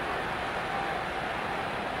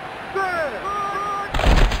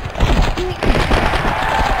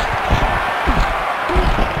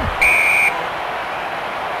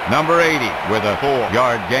 Number 80 with a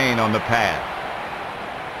 4-yard gain on the pass.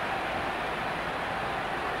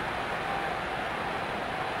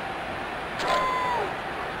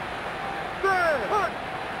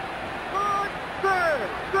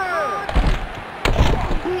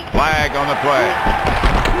 Flag on the play.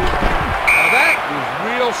 Now that is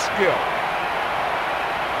real skill.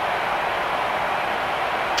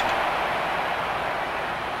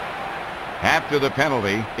 After the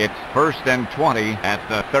penalty, it's 1st and 20 at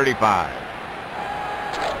the 35.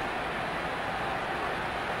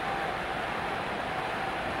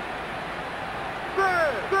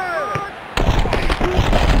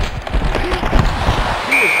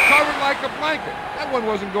 He was covered like a blanket. That one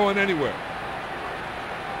wasn't going anywhere.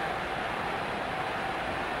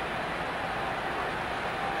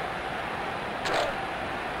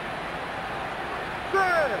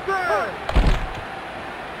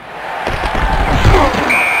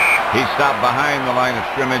 He stopped behind the line of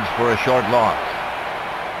scrimmage for a short loss.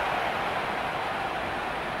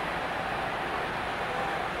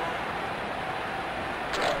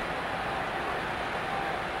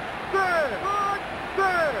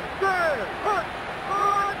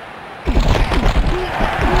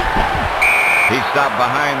 He stopped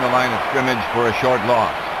behind the line of scrimmage for a short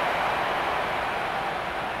loss.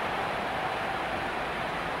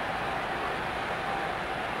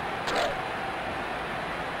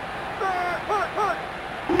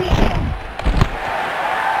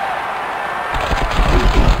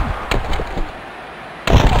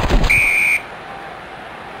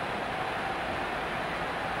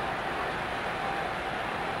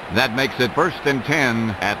 That makes it 1st and 10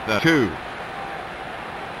 at the 2.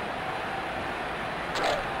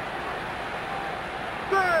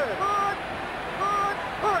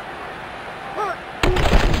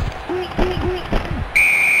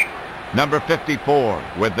 Number 54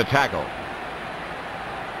 with the tackle.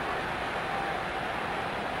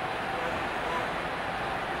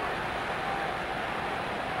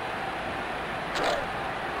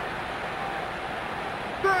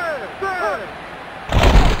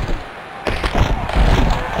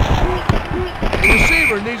 The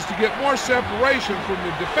receiver needs to get more separation from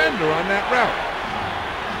the defender on that route.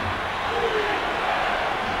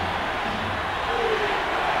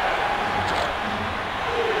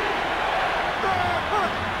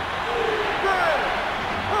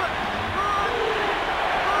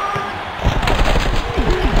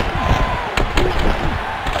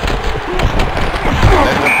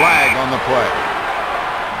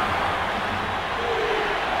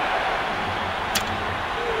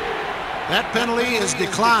 That penalty is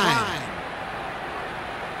declined.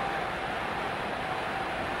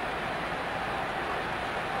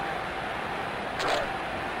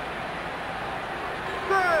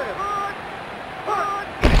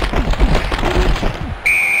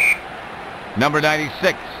 Number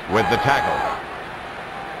 96 with the tackle.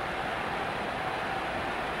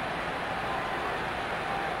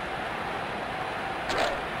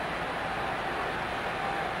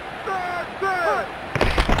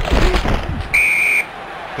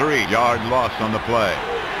 Three-yard loss on the play.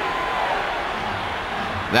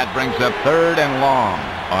 That brings up 3rd and long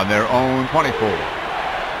on their own 24.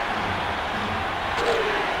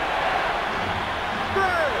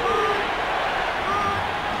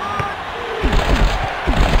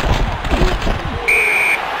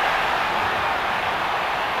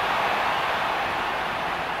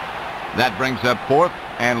 That brings up 4th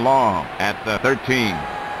and long at the 13.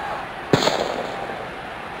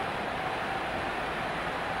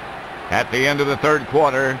 At the end of the 3rd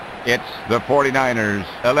quarter, it's the 49ers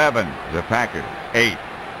 11, the Packers 8.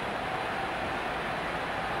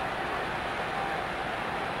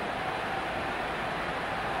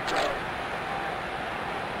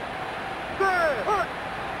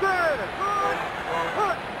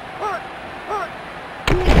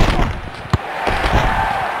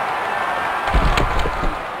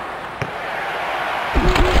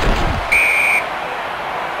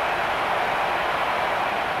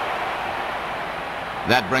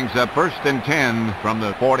 That brings up 1st and 10 from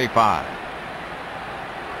the 45.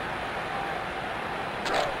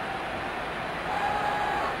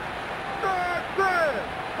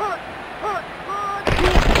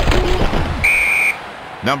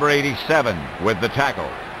 Number 87 with the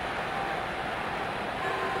tackle.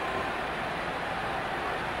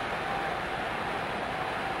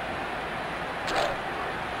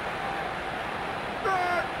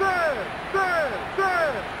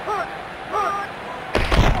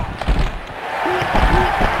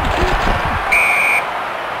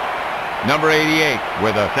 Number 88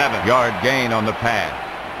 with a 7-yard gain on the pass.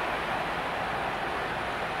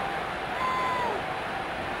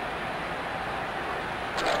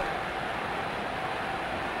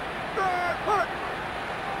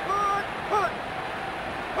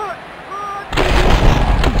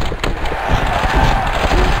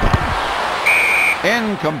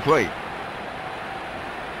 Incomplete.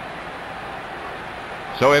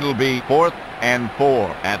 So it'll be 4th and 4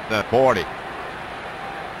 at the 40.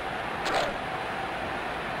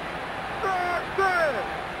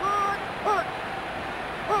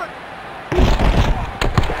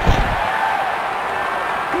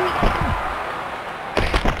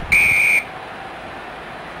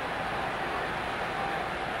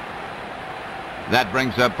 That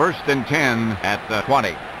brings up 1st and 10 at the 20.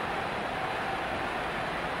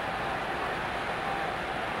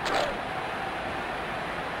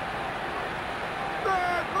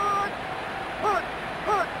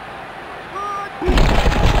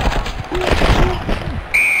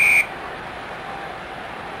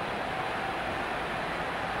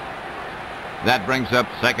 That brings up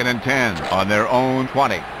 2nd and 10 on their own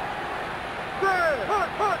 20.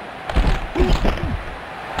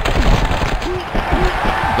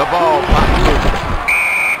 The ball pops loose.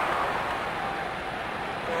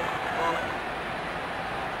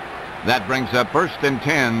 That brings up 1st and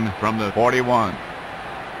 10 from the 41.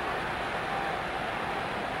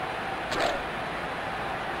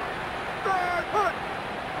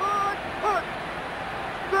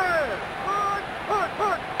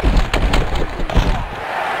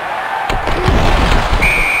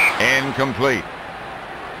 Incomplete.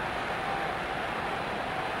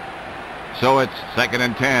 So it's 2nd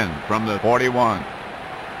and 10 from the 41.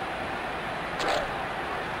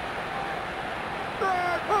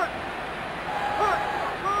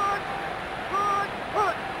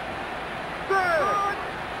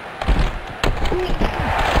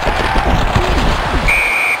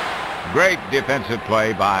 Great defensive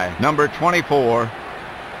play by number 24.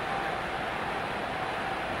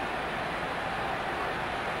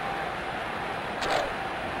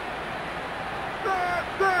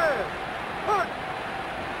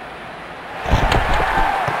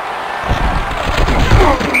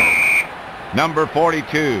 Number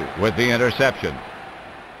 42 with the interception.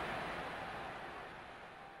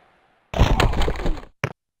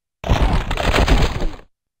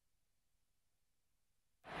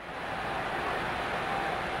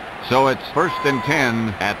 So it's 1st and 10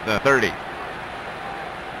 at the 30.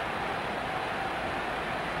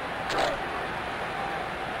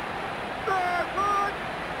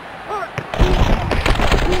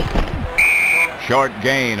 Short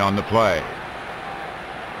gain on the play.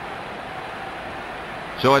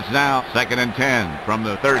 So it's now 2nd and 10 from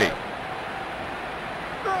the 30.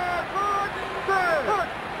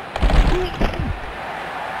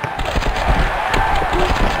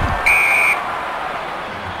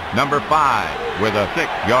 Number 5 with a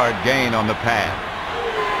 6-yard gain on the pass.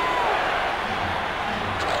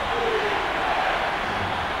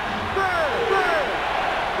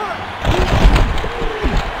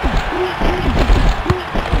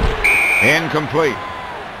 Incomplete.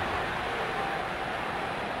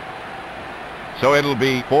 So it'll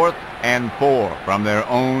be 4th and 4 from their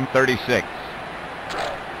own 36.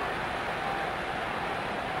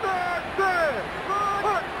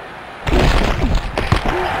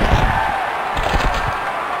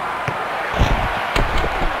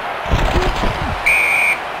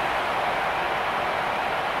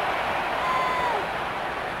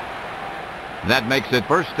 That makes it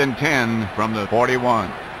 1st and 10 from the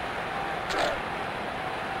 41.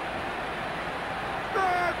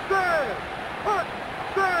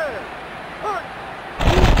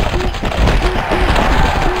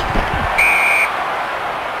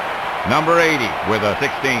 Number 80 with a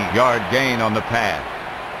 16-yard gain on the pass.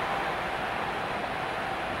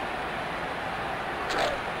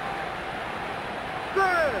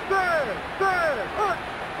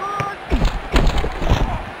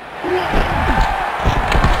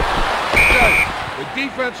 The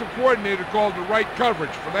defensive coordinator called the right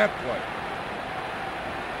coverage for that play.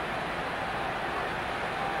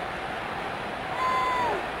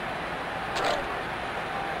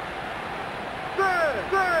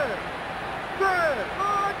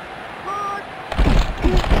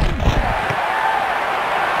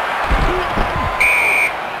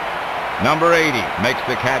 Number 80 makes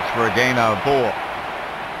the catch for a gain of 4.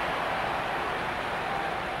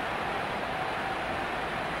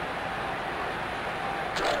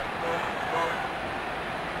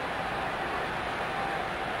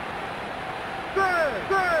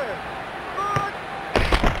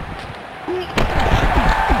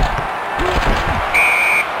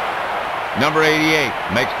 Number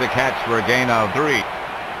 88 makes the catch for a gain of 3.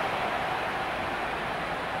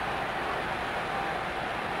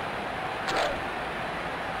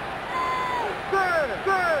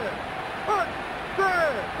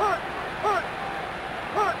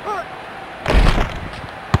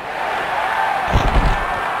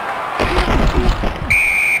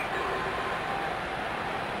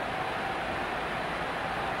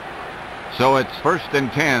 So it's 1st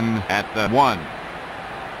and 10 at the 1.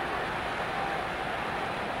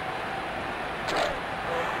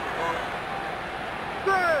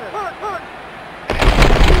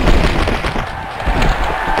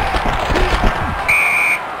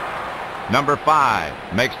 Number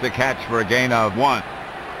 5 makes the catch for a gain of 1.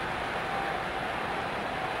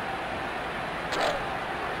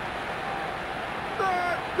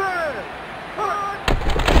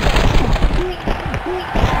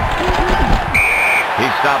 He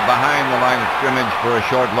stopped behind the line of scrimmage for a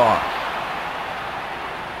short loss.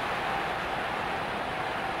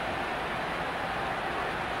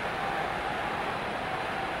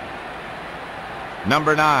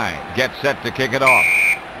 Number 9 gets set to kick it off.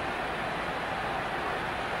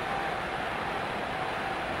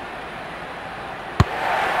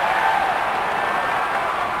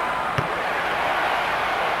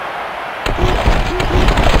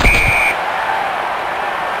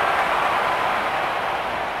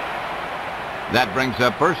 That brings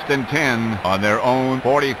up 1st and 10 on their own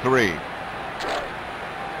 43.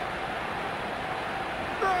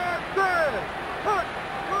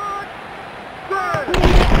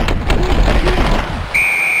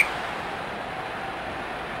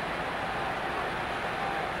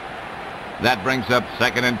 That brings up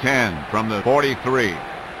 2nd and 10 from the 43.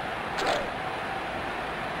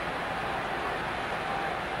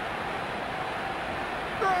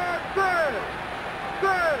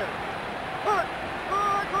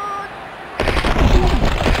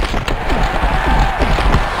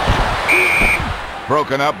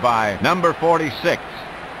 Broken up by number 46.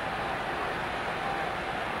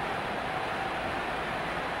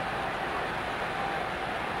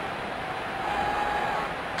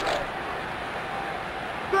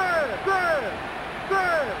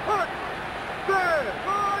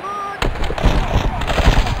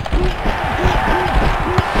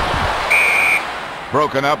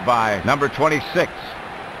 Broken up by number 26.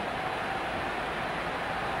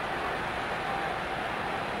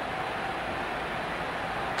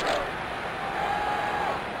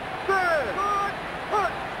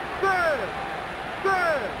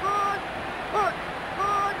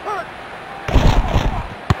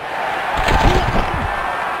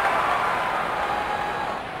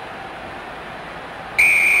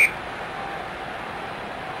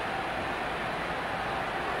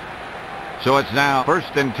 So it's now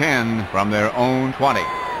 1st and 10 from their own 20.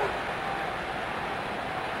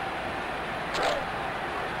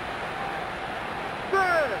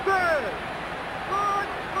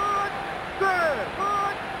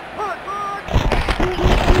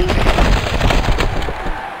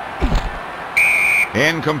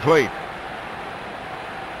 Incomplete.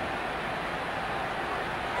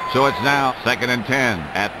 So it's now 2nd and 10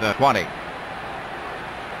 at the 20.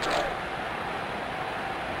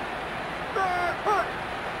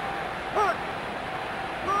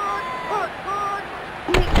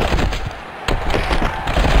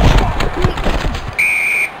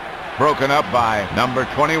 Broken up by number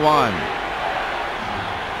 21.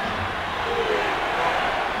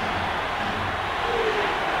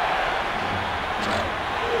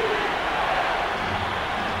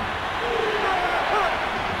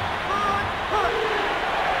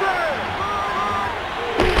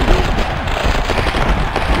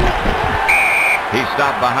 He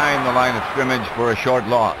stopped behind the line of scrimmage for a short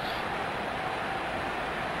loss.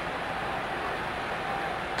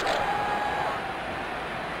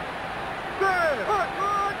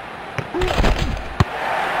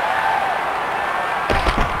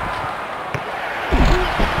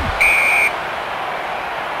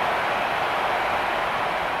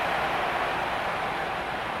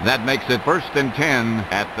 That makes it 1st and 10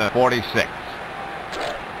 at the 46.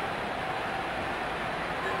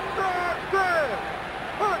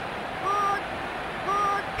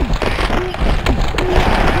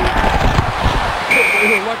 They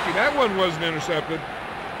were lucky that one wasn't intercepted.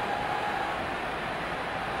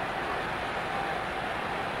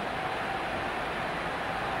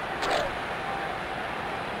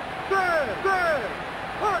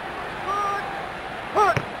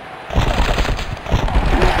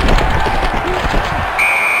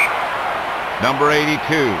 Number 82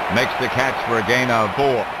 makes the catch for a gain of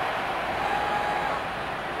 4.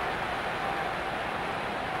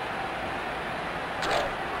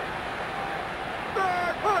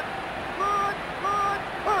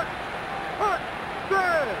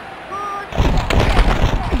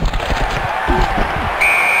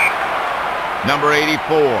 Number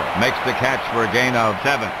 84 makes the catch for a gain of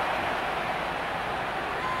 7.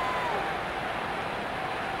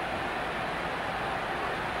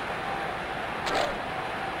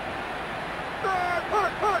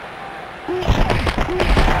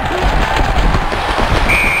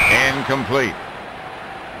 Incomplete.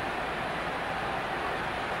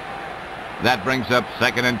 That brings up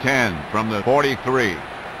 2nd and 10 from the 43.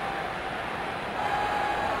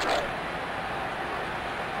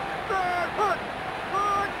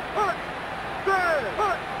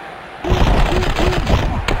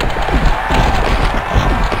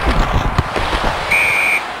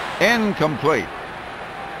 Incomplete.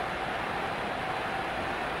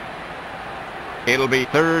 It'll be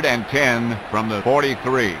 3rd and 10 from the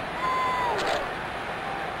 43.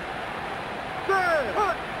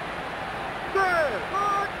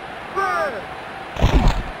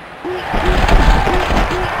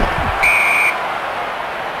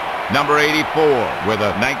 Number 84 with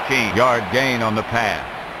a 19-yard gain on the pass.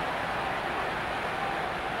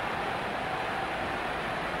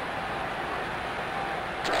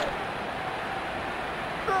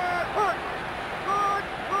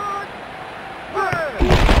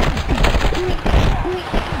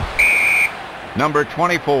 Number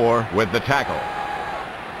 24 with the tackle.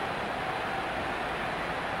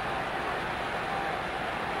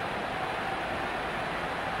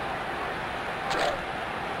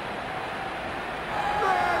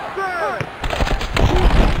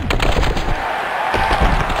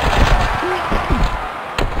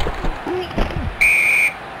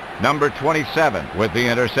 Number 27 with the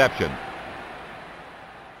interception.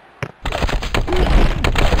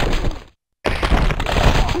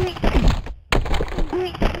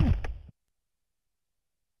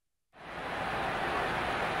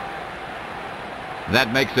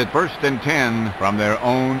 That makes it 1st and 10 from their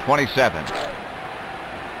own 27.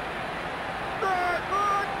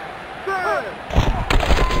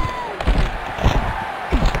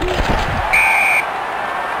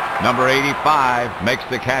 Number 85 makes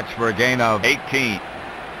the catch for a gain of 18.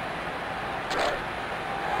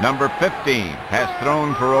 Number 15 has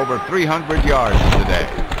thrown for over 300 yards today.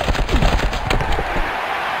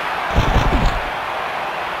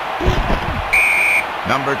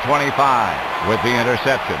 Number 25 with the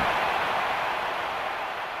interception.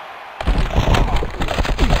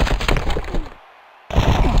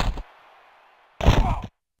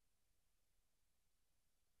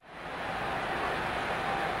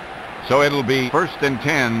 So it'll be 1st and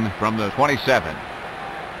 10 from the 27.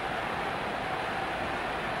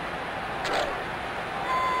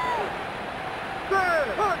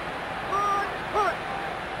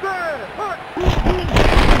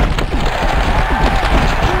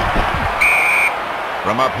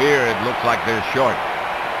 From up here, it looks like they're short.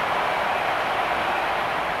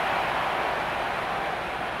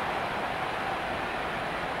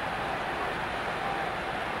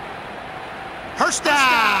 First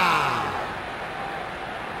down.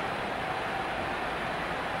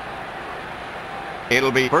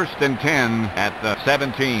 It'll be 1st and 10 at the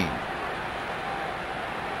 17.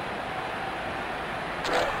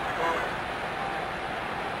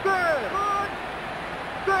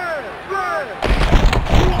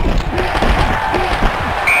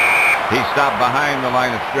 He stopped behind the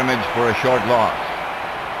line of scrimmage for a short loss.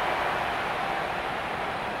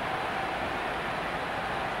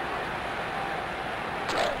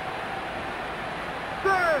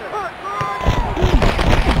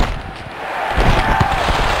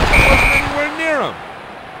 Wasn't anywhere near him.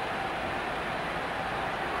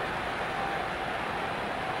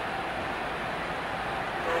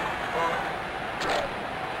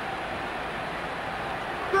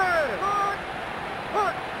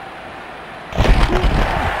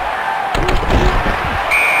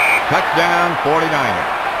 Touchdown,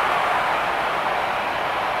 49ers.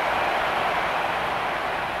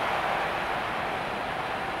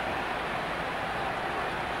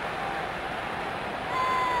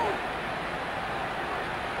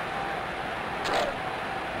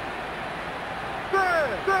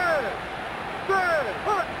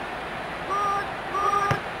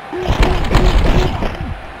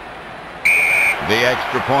 The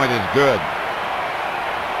extra point is good.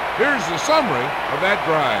 Here's the summary of that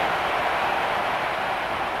drive.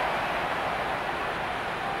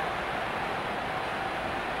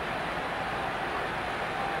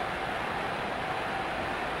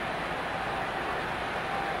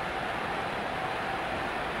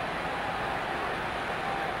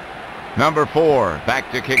 Number 4,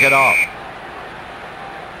 back to kick it off.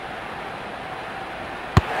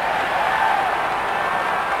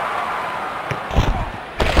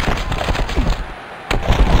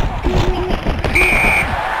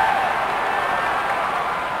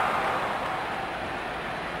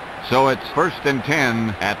 So it's 1st and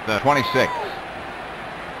 10 at the 26.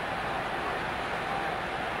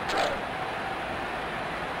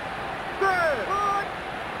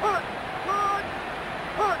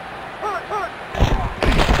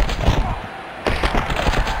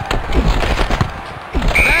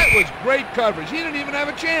 That was great coverage. He didn't even have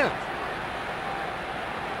a chance.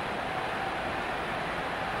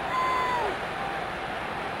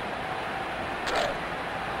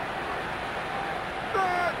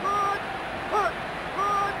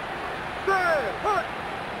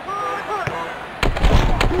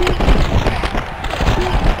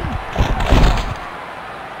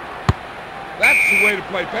 That's the way to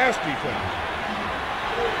play pass defense.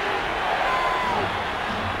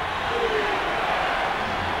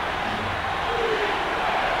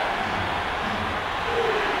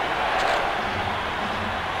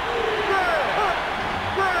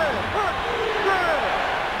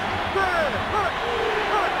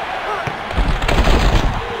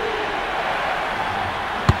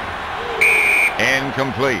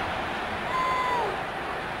 Incomplete.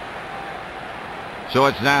 So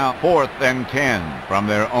it's now 4th and 10 from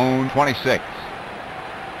their own 26.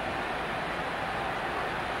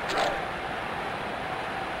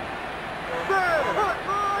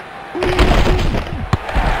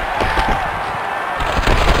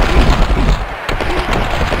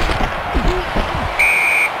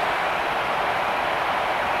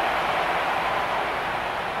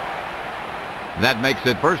 That makes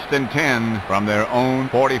it 1st and 10 from their own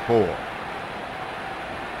 44.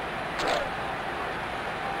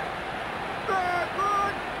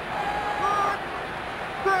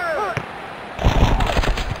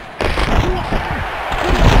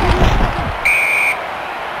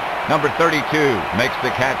 Number 32 makes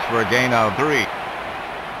the catch for a gain of 3.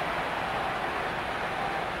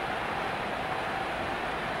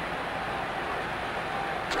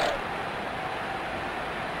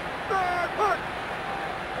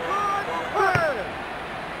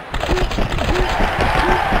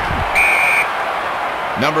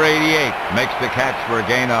 Number 88 makes the catch for a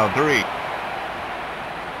gain of 3.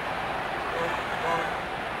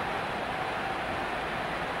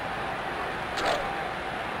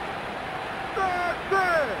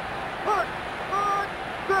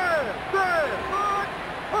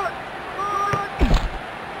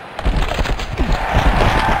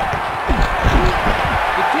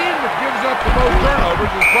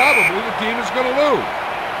 Probably the team is going to lose.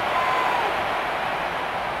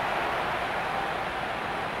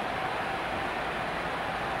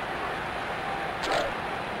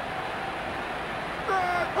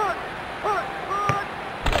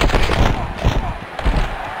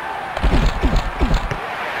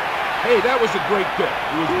 Hey, that was a great kick.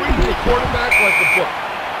 He was reading the quarterback like a book.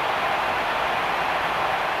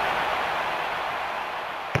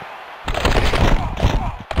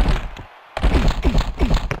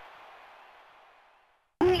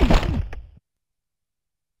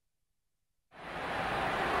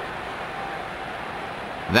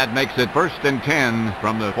 That makes it 1st and 10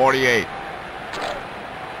 from the 48.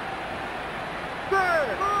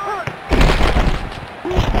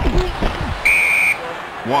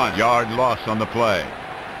 One yard loss on the play.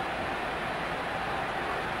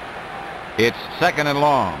 It's 2nd and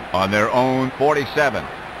long on their own 47.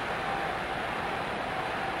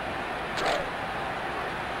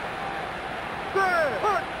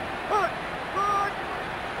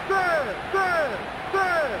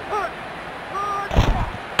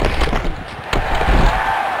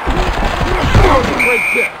 Great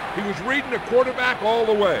kick. He was reading the quarterback all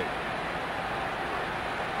the way.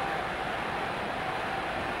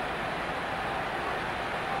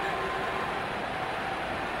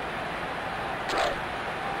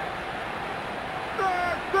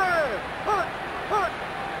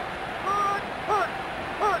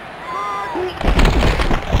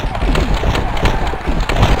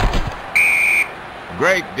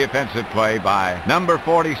 Great defensive play by number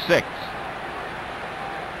 46.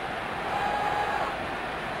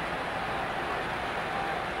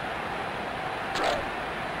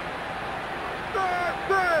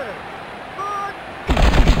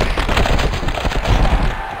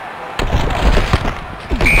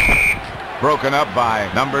 Broken up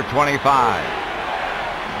by number 25.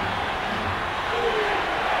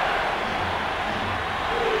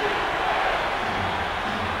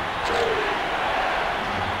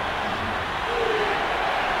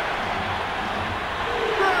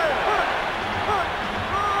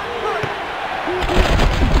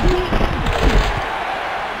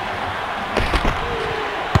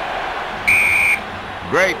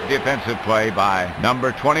 Great defensive play by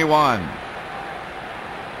number 21.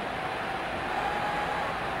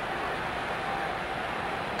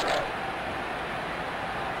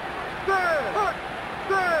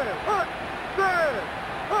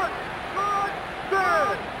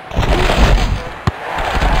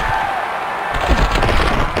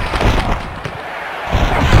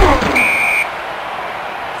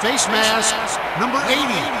 Face mask, number 80,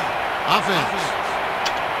 offense.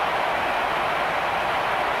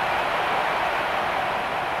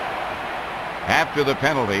 After the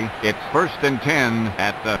penalty, it's 1st and 10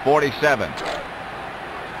 at the 47.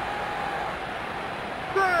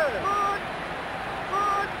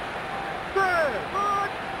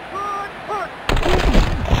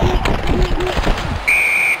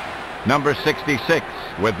 Number 66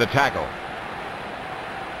 with the tackle.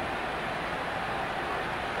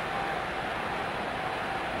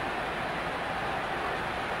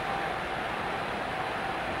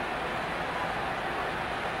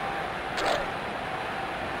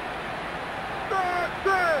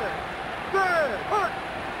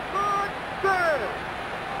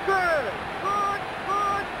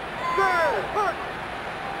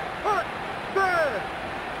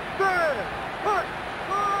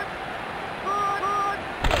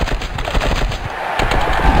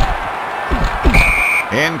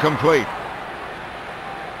 Incomplete.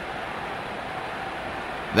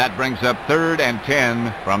 That brings up 3rd and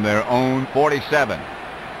 10 from their own 47.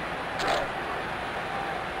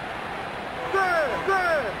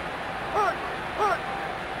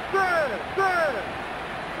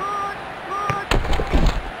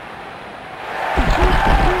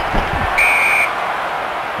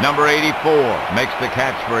 Number 84 makes the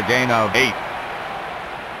catch for a gain of 8.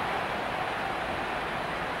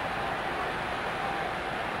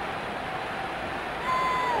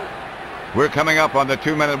 We're coming up on the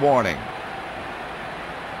 2-minute warning.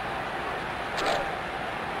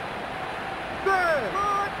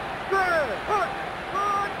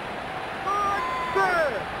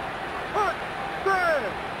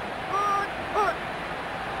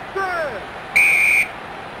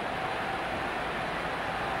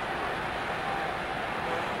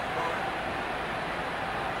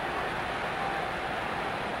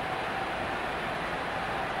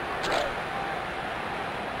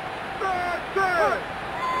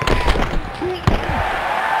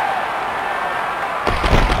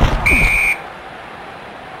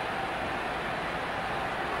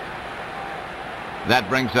 That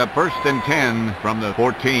brings up 1st and 10 from the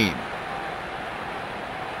 14.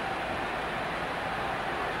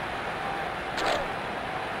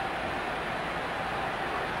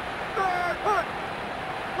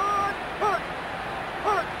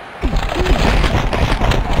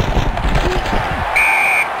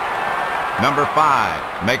 Number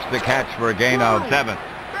 5 makes the catch for a gain of 7.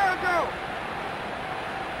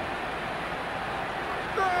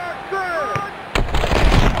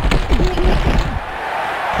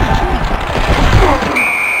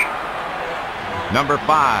 Number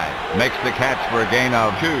 5 makes the catch for a gain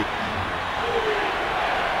of 2.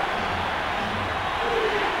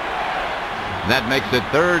 That makes it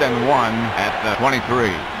 3rd and 1 at the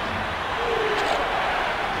 23.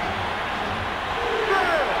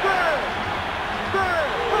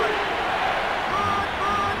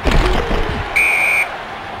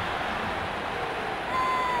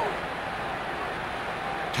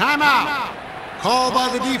 Timeout. Called by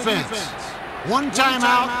the defense. 1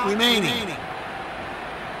 timeout remaining.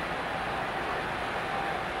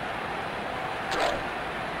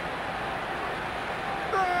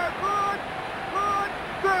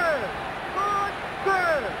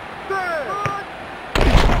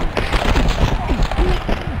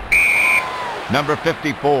 Number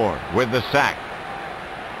 54 with the sack.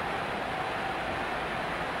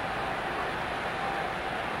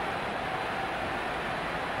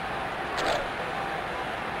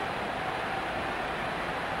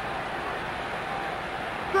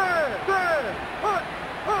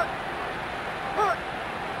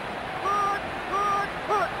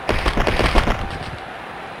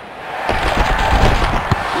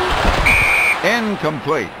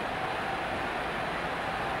 Incomplete.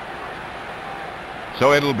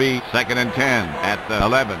 So it'll be 2nd and 10 at the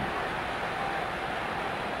 11.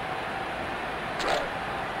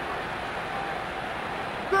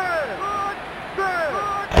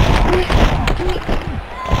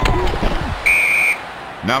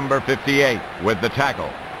 Number 58 with the tackle.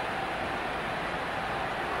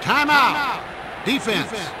 Timeout. Defense.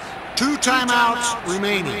 2 timeouts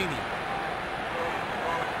remaining.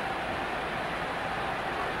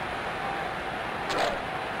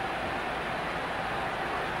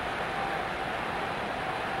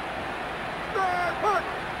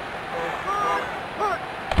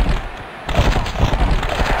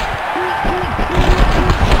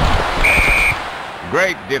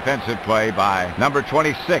 Great defensive play by number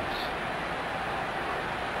 26.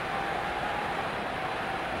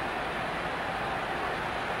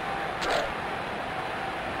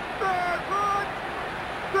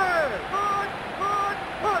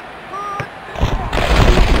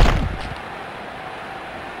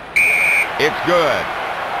 It's good.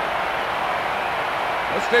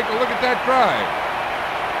 Let's take a look at that drive.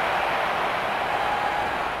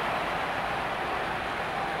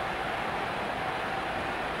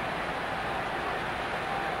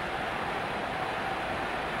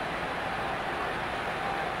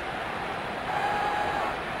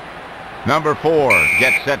 Number 4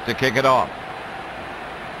 gets set to kick it off.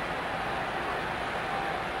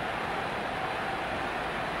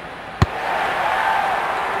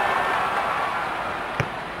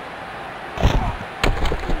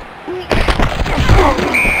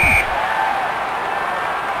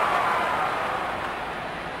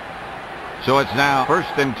 So it's now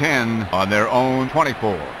 1st and 10 on their own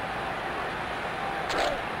 24.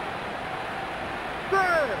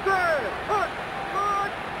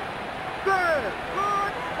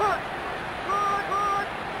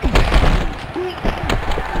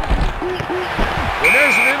 When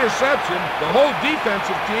there's an interception, the whole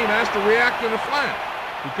defensive team has to react in a flat,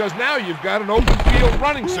 because now you've got an open field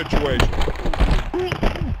running situation.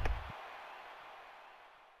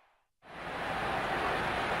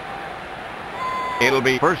 It'll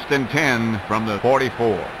be 1st and 10 from the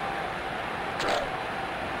 44.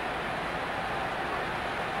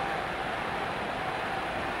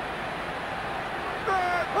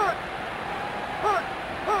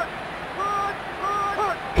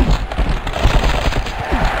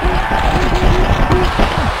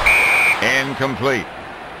 incomplete.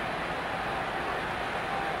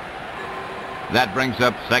 That brings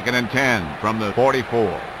up 2nd and 10 from the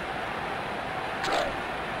 44.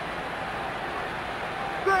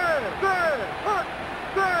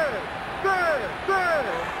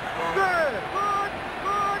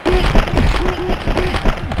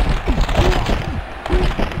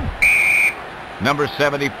 Number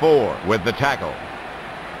 74 with the tackle.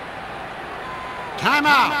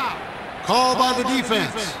 Timeout. Called by the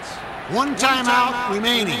defense. One timeout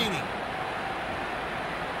remaining.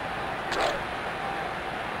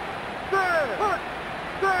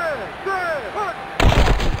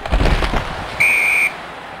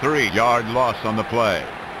 Three-yard loss on the play.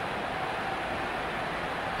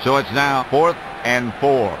 So it's now 4th and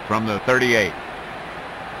 4 from the 38.